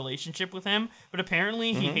a good relationship with him, but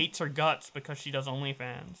apparently he hates her guts because she does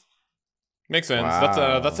OnlyFans. Makes sense.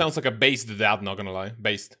 Wow. That sounds like a based dad, not gonna lie.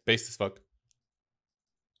 Based as fuck.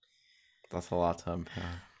 That's a lot to unpack.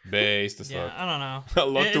 Based as Yeah, fuck. I don't know. A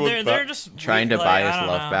lot to they're unpack. just Trying to weird, buy like, his I don't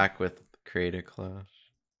love know. back with Creator Clash.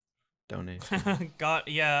 Donate. God,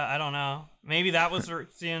 yeah, I don't know. Maybe that was her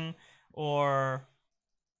sin, or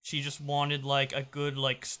she just wanted like a good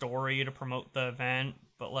like story to promote the event,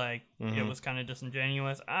 but like it was kind of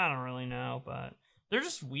disingenuous. I don't really know, but they're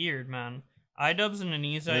just weird, man. iDubbbz and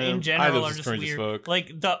Anisa Yeah, in general iDubbbz are is just cringe as weird. fuck.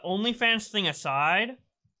 Like the OnlyFans thing aside,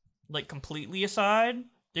 like completely aside,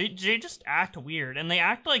 they just act weird, and they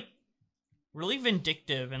act like really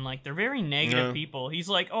vindictive, and like they're very negative Yeah. people. He's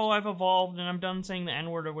like, oh, I've evolved and I'm done saying the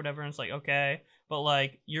N-word or whatever, and it's like, okay, but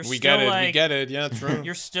like you're We still get it. like We get it. Yeah, true.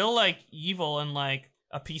 you're still like evil and like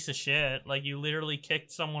a piece of shit. Like you literally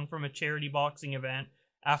kicked someone from a charity boxing event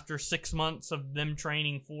after 6 months of them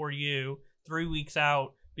training for you, 3 weeks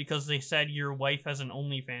out, because they said your wife has an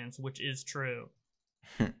OnlyFans, which is true.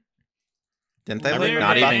 Didn't they I like remember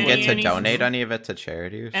not that even one. get to And he's- donate any of it to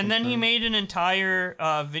charity or something? And then he made an entire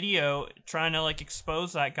video trying to like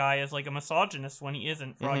expose that guy as like a misogynist when he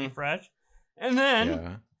isn't, Froggy Fresh. And then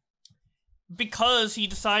Yeah. because he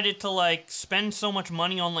decided to like spend so much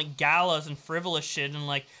money on like galas and frivolous shit and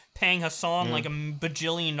like paying Hassan like $1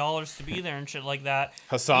 bajillion to be there and shit like that.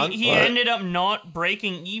 Hassan? He What? ended up not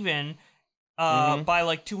breaking even by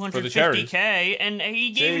like the 250K, and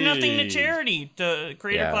he gave nothing to Jeez. charity to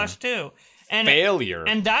Creator Yeah. Clash 2. And Failure.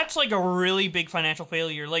 and that's like a really big financial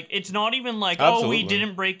failure. Like it's not even like Absolutely. oh we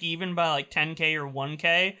didn't break even by like 10K or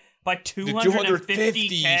 1K, by The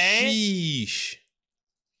 250K. Sheesh.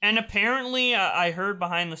 And apparently, I heard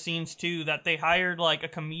behind the scenes too that they hired like a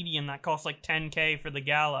comedian that cost like $10K for the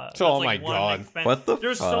gala. That's, Oh like, my one God. expense. What the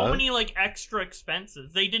There's fuck? so many like extra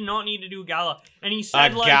expenses. They did not need to do a gala. And he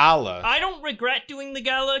said A like, gala. I don't regret doing the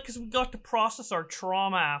gala because we got to process our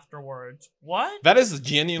trauma afterwards. What? That is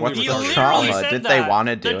genuinely What's He the retarded. literally trauma? said Did that. they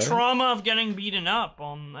wanna do the it? trauma of getting beaten up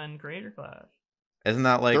in Creator Clash. Isn't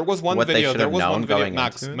that like There was one what they video. should There have was known one video. going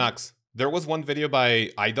Max, into it? Max. There was one video by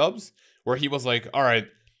iDubbbz where he was like, "All right,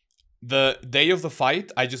 the day of the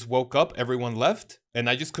fight, I just woke up, everyone left, and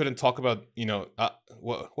I just couldn't talk about,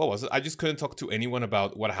 what was it? I just couldn't talk to anyone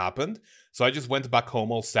about what happened. So I just went back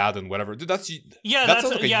home all sad and whatever. Dude, that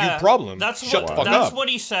sounds like a you problem. Shut the fuck That's up. what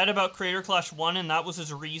he said about Creator Clash 1, and that was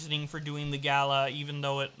his reasoning for doing the gala, even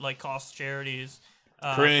though it like costs charities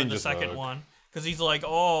for Cringe the as second fuck. one. Because he's like,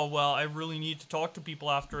 oh, well, I really need to talk to people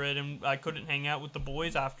after it, and I couldn't hang out with the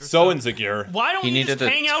boys after. So insecure. Why don't He you just needed to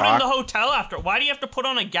hang out in talk- the hotel after? Why do you have to put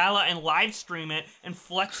on a gala and live stream it and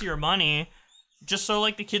flex your money just so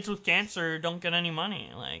like the kids with cancer don't get any money?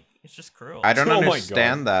 Like, it's just cruel. I don't Oh my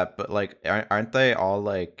understand that, but like, aren't they all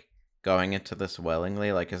like going into this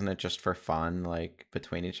willingly? Like, isn't it just for fun, like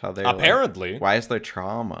between each other? Like, Apparently. why is there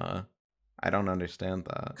trauma? I don't understand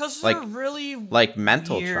that. Because like, they're really like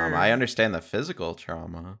mental weird. trauma. I understand the physical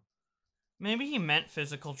trauma. Maybe he meant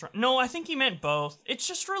physical trauma. No, I think he meant both. It's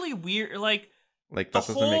just really weird. Like Like the that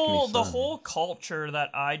doesn't make any whole sense. the whole culture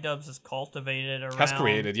that iDubbbz has cultivated around Has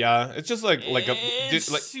created, yeah. It's just like it's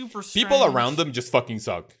like super people strange. around them just fucking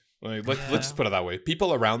suck. Like, let's Yeah. just put it that way.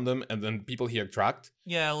 People around them and then people he attract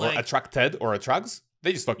Yeah, or like attracted or attracts,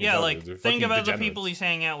 they just fucking yeah, suck, like dude. They're think fucking about the degenerates. people he's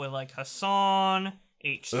hanging out with, like Hassan,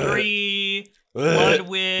 H3,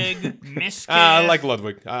 Ludwig, Miskiff. I like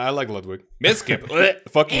Ludwig. I like Ludwig. Miskip.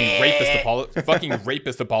 Fucking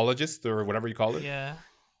rapist apologist or whatever you call it. Yeah.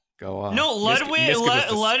 Go on. No, Ludwig. Miskiff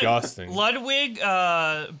is disgusting. Ludwig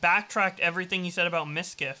backtracked everything he said about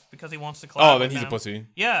Miskiff because he wants to collab Oh, then with he's a him. pussy.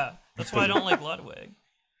 Yeah, that's why I don't like Ludwig.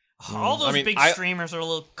 All those I mean, big I- streamers are a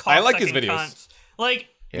little. I like his cocksucking videos. Cunts. Like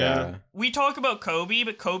Yeah. we talk about Cobi,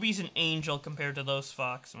 but Kobe's an angel compared to those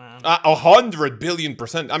fucks, man. 100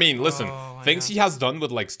 billion%. I mean, listen, Oh, my things God. he has done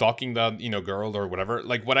with like stalking that girl or whatever.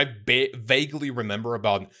 Like what I vaguely remember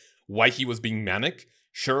about why he was being manic.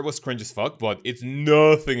 Sure, it was cringe as fuck, but it's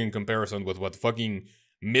nothing in comparison with what fucking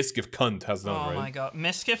Miskiff cunt has done. Oh right? my god,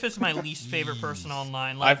 Miskiff is my least favorite person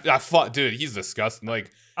online. Like, I thought, dude, he's disgusting.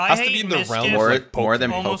 Like, I has to hate be in the realm Miskiff. of like More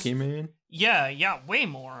than Pokemon. Almost- Pokemon? yeah, way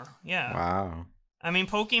more. Yeah. Wow. I mean,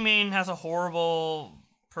 Pokemon has a horrible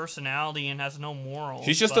personality and has no morals.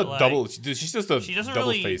 She's just but, a like, double. She's just a She doesn't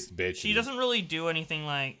really. double-faced bitch. She dude. doesn't really do anything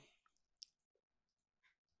like.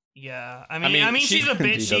 Yeah, I mean, mean, she- she's a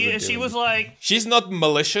bitch. She She doesn't do was like, She's not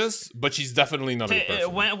malicious, but she's definitely not a good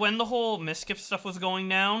person. when the whole Miskiff stuff was going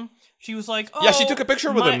down, she was like, oh, Yeah, she took a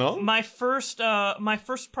picture with him, no? My first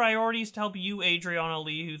priority is to help you, Adriana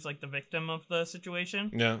Lee, who's like the victim of the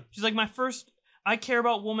situation. Yeah. She's like, I care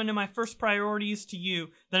about women and my first priority is to you.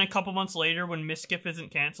 Then a couple months later, when Miskiff isn't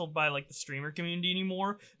canceled by like the streamer community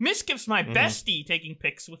anymore, Miskiff's my bestie, taking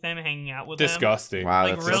pics with him, hanging out with him. Disgusting. Wow,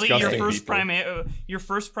 Like that's really, your disgusting. first your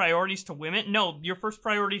first priorities to women? No, your first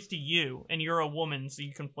priorities to you, and you're a woman, so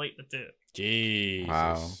you conflate the two. Jesus.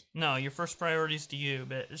 Wow. No, your first priorities to you,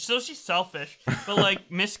 but so she's selfish. But like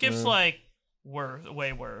Miskiff's like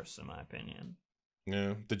way worse in my opinion.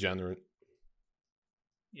 Yeah, degenerate.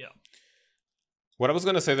 Yeah. What I was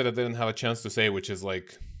gonna say that I didn't have a chance to say, which is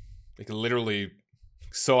like literally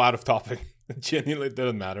so out of topic, it genuinely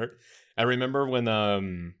didn't matter. I remember when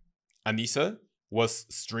Anissa was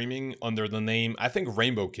streaming under the name, I think,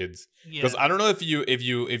 Rainbow Kids, Yeah. because I don't know if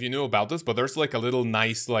you knew about this, but there's like a little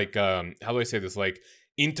nice like how do I say this, like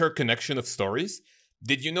interconnection of stories.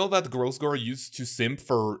 Did you know that Grossgore used to simp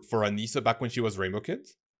for Anissa back when she was Rainbow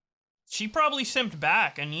Kids? She probably simped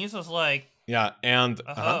back, and Nisa's like, Yeah, and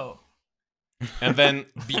oh. And then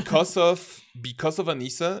because of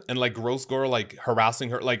Anissa and like Grossgore like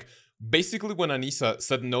harassing her, like basically when Anissa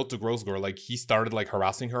said no to Grossgore, like he started like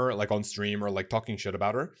harassing her like on stream or like talking shit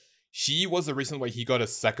about her. She was the reason why he got a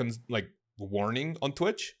second like warning on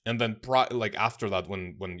Twitch. And then like after that,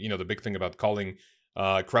 when the big thing about calling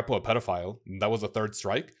Crepo a pedophile, that was a third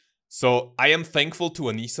strike. So I am thankful to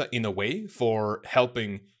Anissa in a way for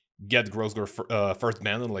helping get Grossgore first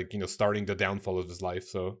ban and like starting the downfall of his life.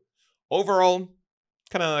 So overall,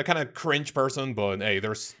 kind of cringe person, but hey,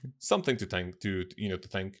 there's something to thank to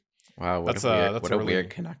thank. Wow, what That's, a weird, that's what a a really- weird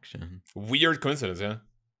connection. Weird coincidence, yeah.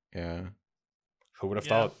 Yeah. Who would have Yeah.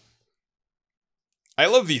 thought? I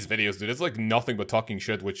love these videos, dude. It's like nothing but talking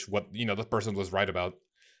shit, which that person was right about.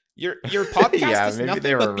 Your podcast Yeah, is maybe nothing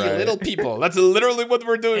they but were right. belittle people. That's literally what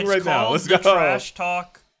we're doing It's right now. called Let's go. The Trash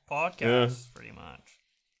Talk podcasts, pretty much.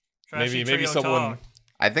 Maybe Trio someone. Talk.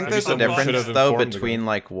 I think Maybe there's a someone should difference have though informed the between guy.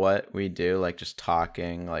 like what we do, like just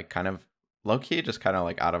talking, like kind of low key, just kind of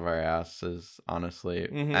like out of our asses, honestly,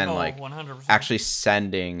 Mhm. and Oh, like 100%. actually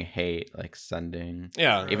sending hate, like sending.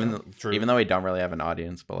 Yeah, true. Even though we don't really have an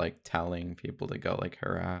audience, but like telling people to go like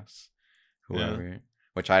harass whoever,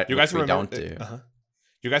 which you guys we remember, don't do.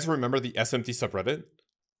 You guys remember the SMT subreddit?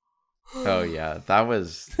 Oh yeah, that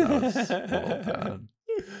was a little bad.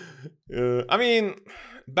 I mean,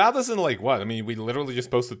 bad isn't like what? I mean, we literally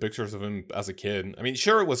just posted pictures of him as a kid. I mean,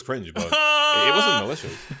 sure, it was cringe, but it wasn't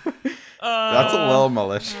malicious. That's a little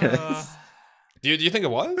malicious. Do you think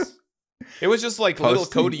it was? It was just like little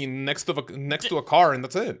Cody next to a car, and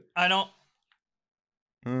that's it. I don't.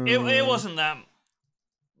 It wasn't that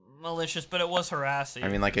malicious, but it was harassing. I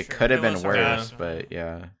mean, like for it sure. could have been was worse, harassing. but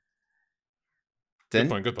yeah. Good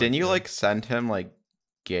point, Didn't you yeah. like send him like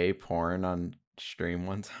gay porn on stream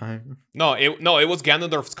one time? No, it was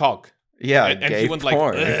Ganondorf's cock. Yeah, and gay he went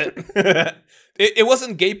porn. like. It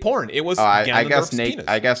wasn't gay porn. It was. I Ganondorf's guess penis.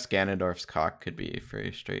 I guess Ganondorf's cock could be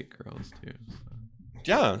for straight girls too. So.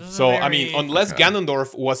 Yeah. This is So a I mean, very- unless Okay.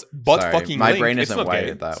 Ganondorf was butt Sorry, fucking my linked, brain it's isn't not wired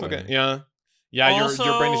gay. that It's not way. gay. Yeah. Yeah, your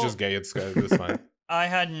brain is Also- just gay. It's fine. I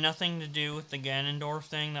had nothing to do with the Ganondorf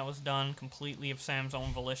thing. That was done completely of Sam's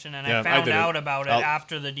own volition, and Yeah, I I found did it. out about it I'll-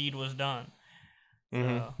 after the deed was done.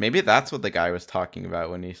 Mhm. So, Maybe that's what the guy was talking about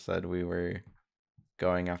when he said we were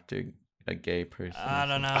going after a gay person. I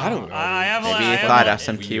don't know. I don't know, I have Maybe I he have thought a-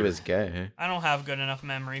 SMT Weird. was gay. I don't have good enough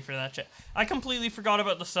memory for that shit. I completely forgot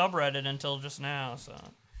about the subreddit until just now. So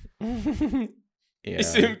Yeah.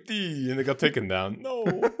 It's empty, and it got taken down. No.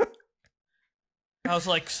 I was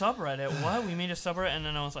like, subreddit? What? We made a subreddit, and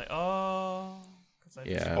then I was like, oh, 'cause I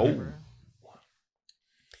just Yeah. remember.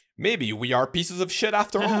 Maybe we are pieces of shit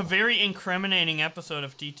after A all. very incriminating episode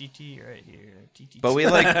of TTT right here. TTT. But we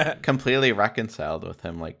like completely reconciled with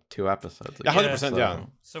him like 2 episodes ago. 100%, yeah.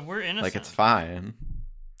 So we're innocent. Like it's fine.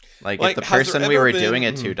 Like Like, if the has there person we ever were been- doing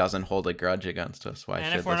it to doesn't hold a grudge against us, why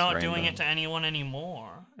and should if we're this not doing random- it to anyone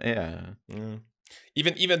anymore. Yeah. Yeah.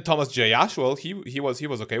 Even Thomas J. Ashwell, he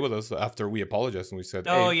was okay with us after we apologized and we said,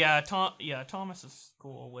 Oh hey, yeah, Thomas is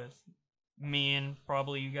cool with me and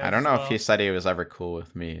probably you guys. I don't know as if well. he said he was ever cool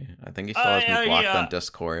with me. I think he still has me blocked yeah. on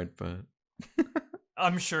Discord, but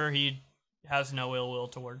I'm sure he has no ill will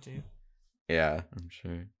towards you. yeah, I'm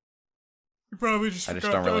sure. You probably just I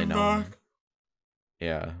just don't really know him.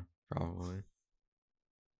 Yeah, probably.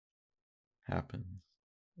 Happens.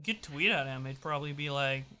 You could tweet at him. It'd probably be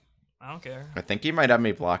like, I don't care. I think he might have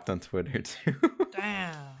me blocked on Twitter too.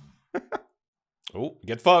 Damn. oh,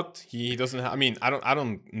 get fucked. He doesn't. I mean, I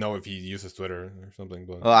don't know if he uses Twitter or something.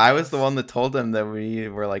 But Well, I was the one that told him that we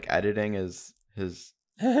were like editing his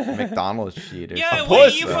McDonald's sheet or Yeah, something. wait,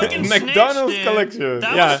 Puss, you so- fucking McDonald's snitched, dude. collection.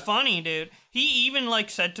 That Yeah. was funny, dude. He even like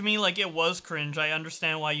said to me like it was cringe. I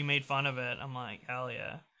understand why you made fun of it. I'm like, hell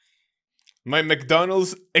yeah. my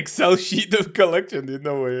McDonald's Excel sheet of collection, dude.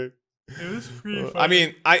 No way. It was pretty funny. I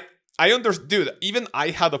mean, I understood. Dude, even I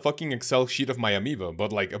had a fucking Excel sheet of my Amiibo,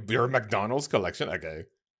 but like your McDonald's collection, okay,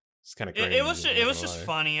 it's kind of crazy. it was I'm it not was gonna just lie.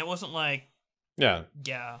 funny. It wasn't like Yeah.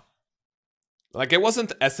 yeah. Like it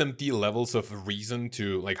wasn't SMT levels of reason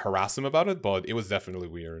to like harass him about it, but it was definitely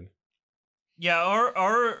weird. Yeah,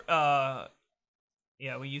 our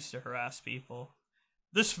yeah, we used to harass people.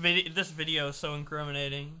 This video is so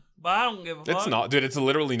incriminating, but I don't give a fuck. It's not, dude. It's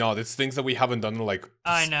literally not. It's things that we haven't done in like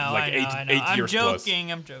I know, like I know. eight I'm years plus.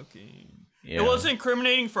 joking. I'm joking. Yeah. It was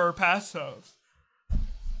incriminating for our past selves.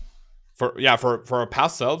 For our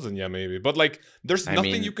past selves, and yeah, maybe. But like, there's I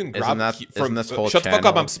nothing mean, you can isn't grab that- from. isn't this whole Shut the fuck up!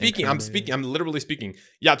 channel I'm speaking. incriminating? I'm literally speaking.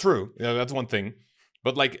 Yeah, true. Yeah, that's one thing.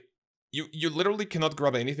 But like, you literally cannot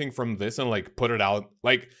grab anything from this and like put it out.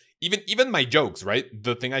 Like even my jokes, right?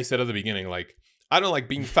 The thing I said at the beginning, like I don't like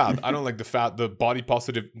being fat. I don't like the body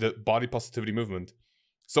positivity movement.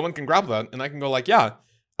 Someone can grab that, and I can go like, yeah,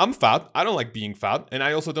 I'm fat. I don't like being fat, and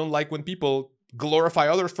I also don't like when people glorify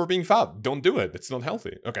others for being fat. Don't do it. It's not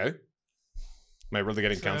healthy. Okay. Am I really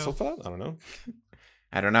getting True. canceled for that? I don't know.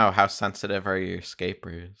 I don't know. How sensitive are your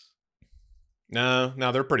escapers? No,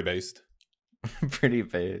 they're pretty based. Pretty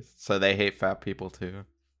base. So they hate fat people too.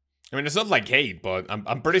 I mean, it's not like hate, but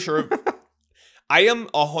I'm pretty sure. I am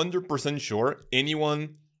 100% sure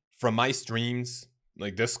anyone from my streams,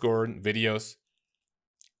 like Discord videos,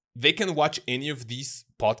 they can watch any of these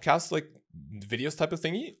podcasts, like videos type of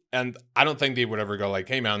thingy, and I don't think they would ever go like,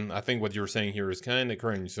 "Hey, man, I think what you're saying here is kind of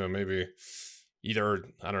cringe, so maybe." Either,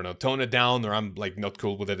 I don't know, tone it down or I'm like not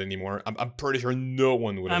cool with it anymore. I'm pretty sure no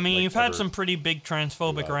one would. I mean, like, you've had ever- some pretty big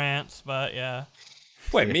transphobic that. rants, but yeah.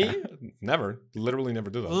 Wait, Yeah. me? Never. Literally never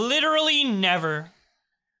do that. Literally never.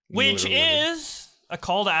 Which Literally. is a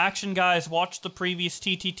call to action, guys. Watch the previous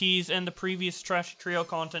TTTs and the previous Trashy Trio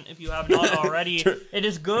content if you have not already. It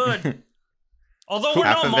is good. Although we're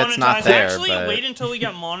Half not of it's monetized. not there, Actually, but- wait until we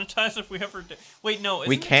get monetized if we ever do. Wait, no. We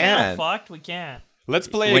Isn't the channel can. fucked? We can't. Let's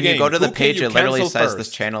play a When game. you go to the Who can page, you it literally cancel says first?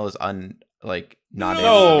 this channel is not No.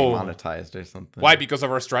 able to be monetized or something. Why? Because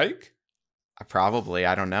of our strike? Probably.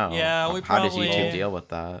 I don't know. Yeah, we How does probably- YouTube deal with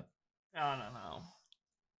that? I don't know.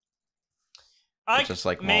 It just,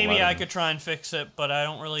 like, won't maybe let I him. could try and fix it, but I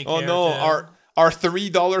don't really care. Oh no, to. our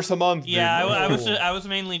 $3 a month. Dude. Yeah, I No. was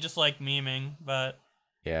mainly just like memeing, but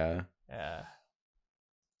Yeah. yeah.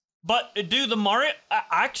 But dude, the Mario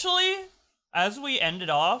actually, as we ended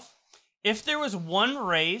off, if there was one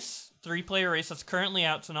race, 3-player race that's currently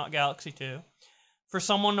out, so not Galaxy 2, for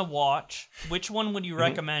someone to watch, which one would you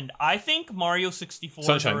recommend? I think Mario 64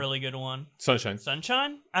 Sunshine. is a really good one. Sunshine.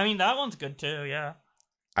 Sunshine? I mean, that one's good too. Yeah.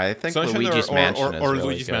 I think Sunshine Luigi's or Mansion is or really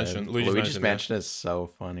Luigi's good. Mansion. Luigi's Mansion, Mansion is so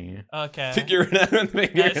funny. Okay. Figure it out. Figure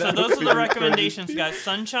Yeah, it so out. those are the Figure it out. recommendations, guys.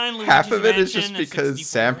 Sunshine, Luigi's Half of it is Mansion, just and because 64.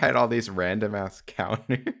 Sam had all these random ass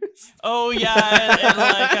counters. Oh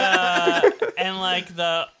yeah, and like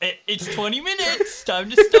it's 20 minutes. Time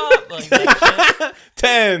to stop. Like that shit.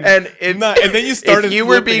 10. And and then you started. if you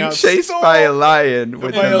were flipping being out. chased Stop. by a lion,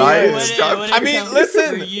 would By the a lion lion. stop? Would it I come mean, for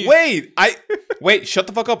listen. you? Wait. Shut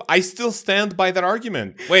the fuck up. I still stand by that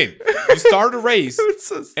argument. Wait. You start a race, It's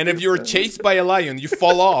so and if you're stupid. chased by a lion, you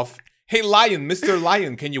fall off. Hey, lion, Mr.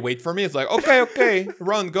 Lion, can you wait for me? It's like, okay,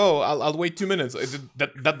 run, go. I'll wait 2 minutes.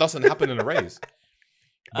 That doesn't happen in a race.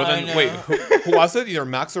 But I then, wait, know. who was it? Either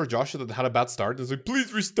Max or Josh that had a bad start. It's like,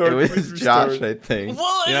 please restart. It was please restart. Josh, I think.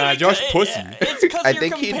 Well, Yeah, it's Josh because- Pussy. It's because I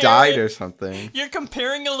think he died or something. You're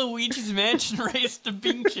comparing a Luigi's Mansion race to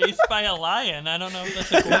being chased by a lion. I don't know if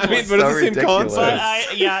that's a cool I mean, one. but So it's the same ridiculous.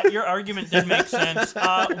 concept. But your argument did make sense.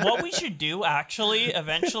 What we should do, actually,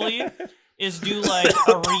 eventually, is do like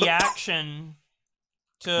a reaction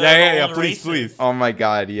to Yeah. old Please. races. Oh my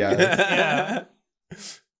god, yeah. Yeah.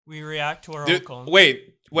 We react to our Dude, own content. wait,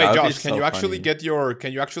 That would be Josh, can so you actually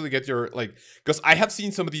funny. get your like? Because I have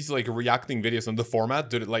seen some of these like reacting videos on the format.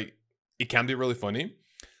 Dude, like it can be really funny.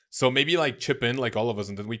 So maybe like chip in like all of us,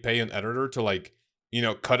 and then we pay an editor to like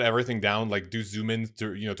cut everything down, like do zoom in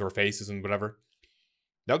to to our faces and whatever.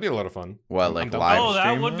 That would be a lot of fun. What, I'm like down live for Oh, that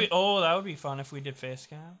stream would it? be. Oh, that would be fun if we did face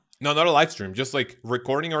cam. No, not a live stream. Just like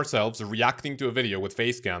recording ourselves, reacting to a video with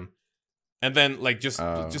face cam, and then like just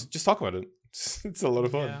talk about it. It's a lot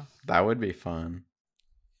of fun. Yeah. That would be fun.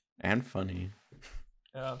 And funny.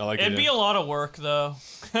 Yeah. I like it, It'd be yeah. a lot of work though,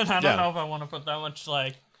 and I don't Yeah. know if I want to put that much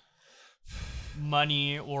like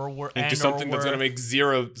money or work Into something that's gonna make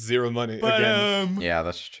zero money But again. Yeah,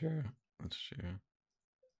 that's true. That's true.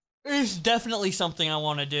 it's definitely something I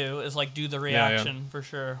want to do. Is like do the Yeah, yeah. reaction for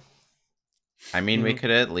sure. I mean, Mm-hmm. we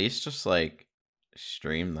could at least just like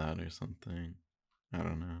stream that or something. I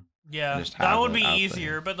don't know. Yeah, Just that have would it be out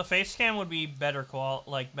easier, there. but the face cam would be better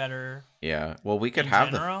better. Yeah. Well, we could In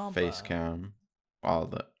have general, the face but- cam all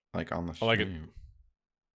the like on the I stream. like it.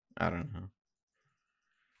 I don't know.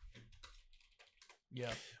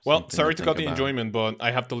 Yeah. Well, Something sorry to to cut think the about. enjoyment, but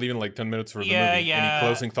I have to leave in like 10 minutes for the Yeah, movie. yeah. Any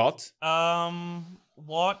closing thoughts?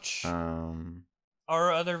 Watch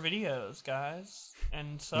our other videos, guys,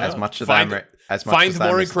 and so As much as Find- as much Find as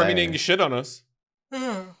more I'm incriminating there, shit on us.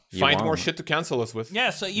 you Find more won't. shit to cancel us with. Yeah,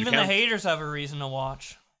 so even the can't. haters have a reason to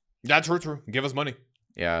watch. That's true. Give us money.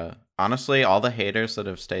 Yeah. Honestly, all the haters that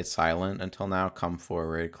have stayed silent until now come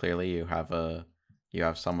forward. Clearly, you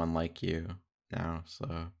have someone like you now.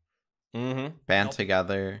 So Mm-hmm. band Nope.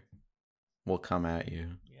 together, we'll come at you.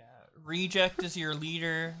 Yeah, Reject is your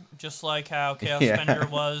leader, just like how Chaos Yeah. Spender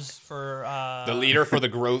was for The leader for the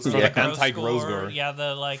gross, for Yeah. the anti-gross gore. Yeah,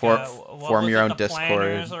 the like what Form was your it, own the Discord.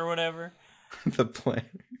 planners or whatever. The plan.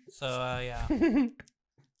 So yeah.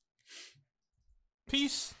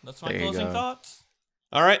 Peace. That's my There you closing go. thoughts.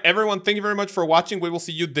 All right, everyone. Thank you very much for watching. We will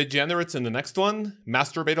see you degenerates in the next one.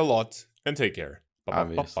 Masturbate a lot and take care.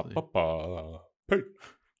 Obviously.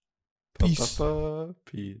 Peace. Peace.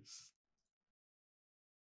 Peace.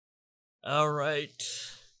 All right.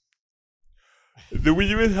 Do we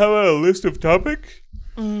even have a list of topics?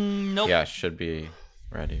 Nope. Yeah, should be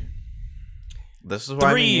ready. This is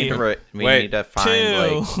why we need to Three. we Wait. need to find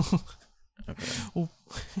Two. like. Okay.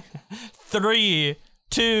 3,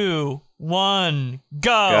 2, 1,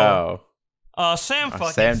 Go. Sam fucking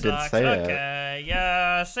Sam did sucks. say it. Okay,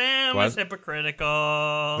 yeah, Sam was What?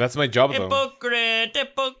 hypocritical. That's my job, though. hypocrite.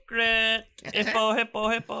 Hippo.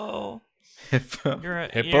 You're a,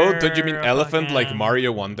 Hippo? Don't you mean you're a elephant like fucking-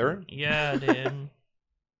 Mario Wonder? Yeah, dude.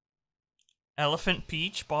 Elephant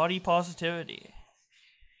Peach body positivity.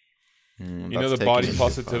 You know the body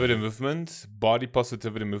positivity movement? Body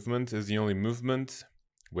positivity movement is the only movement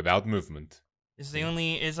without movement. Is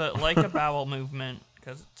like a bowel movement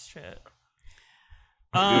because it's shit.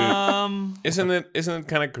 Isn't it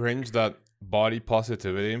kind of cringe that body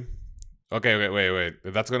positivity? Okay, wait.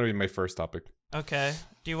 That's gonna be my first topic. Okay.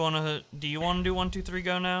 Do you wanna do 1, 2, 3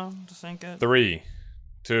 go now to sync it? 3,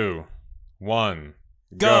 2, 1,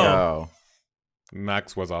 go.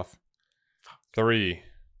 Max was off. 3,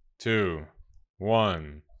 2,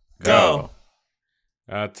 1, go.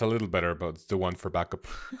 That's a little better, but it's the one for backup.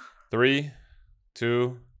 3,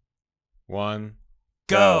 2, 1,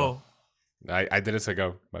 go. I did it say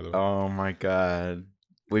go, by the way. Oh my god.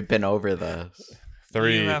 We've been over this.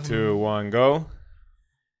 3, 2, 1, go.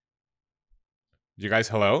 You guys,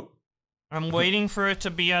 hello? I'm waiting for it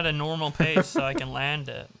to be at a normal pace so I can land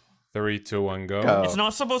it. 3, 2, 1, go. Go. It's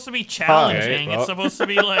not supposed to be challenging. Okay, well. It's supposed to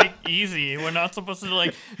be like easy. We're not supposed to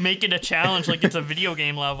like make it a challenge like it's a video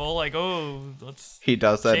game level. Like, oh, let's. He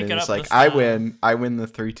does that shake and it he's up like, this I time. win. I win the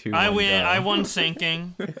 3, 2, 1. I win. Go. I won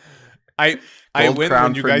sinking. I Gold win crown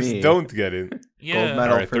when you for guys me. don't get it. Yeah. Gold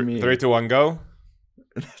medal Alright, for me. 3, 2, 1, go.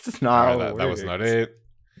 That's not how it That was works. not it.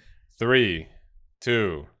 3,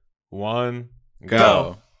 2, 1,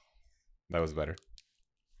 Go. That was better.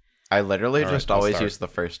 I literally Alright, just we'll always start. use the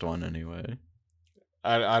first one anyway.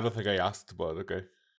 I don't think I asked, but okay.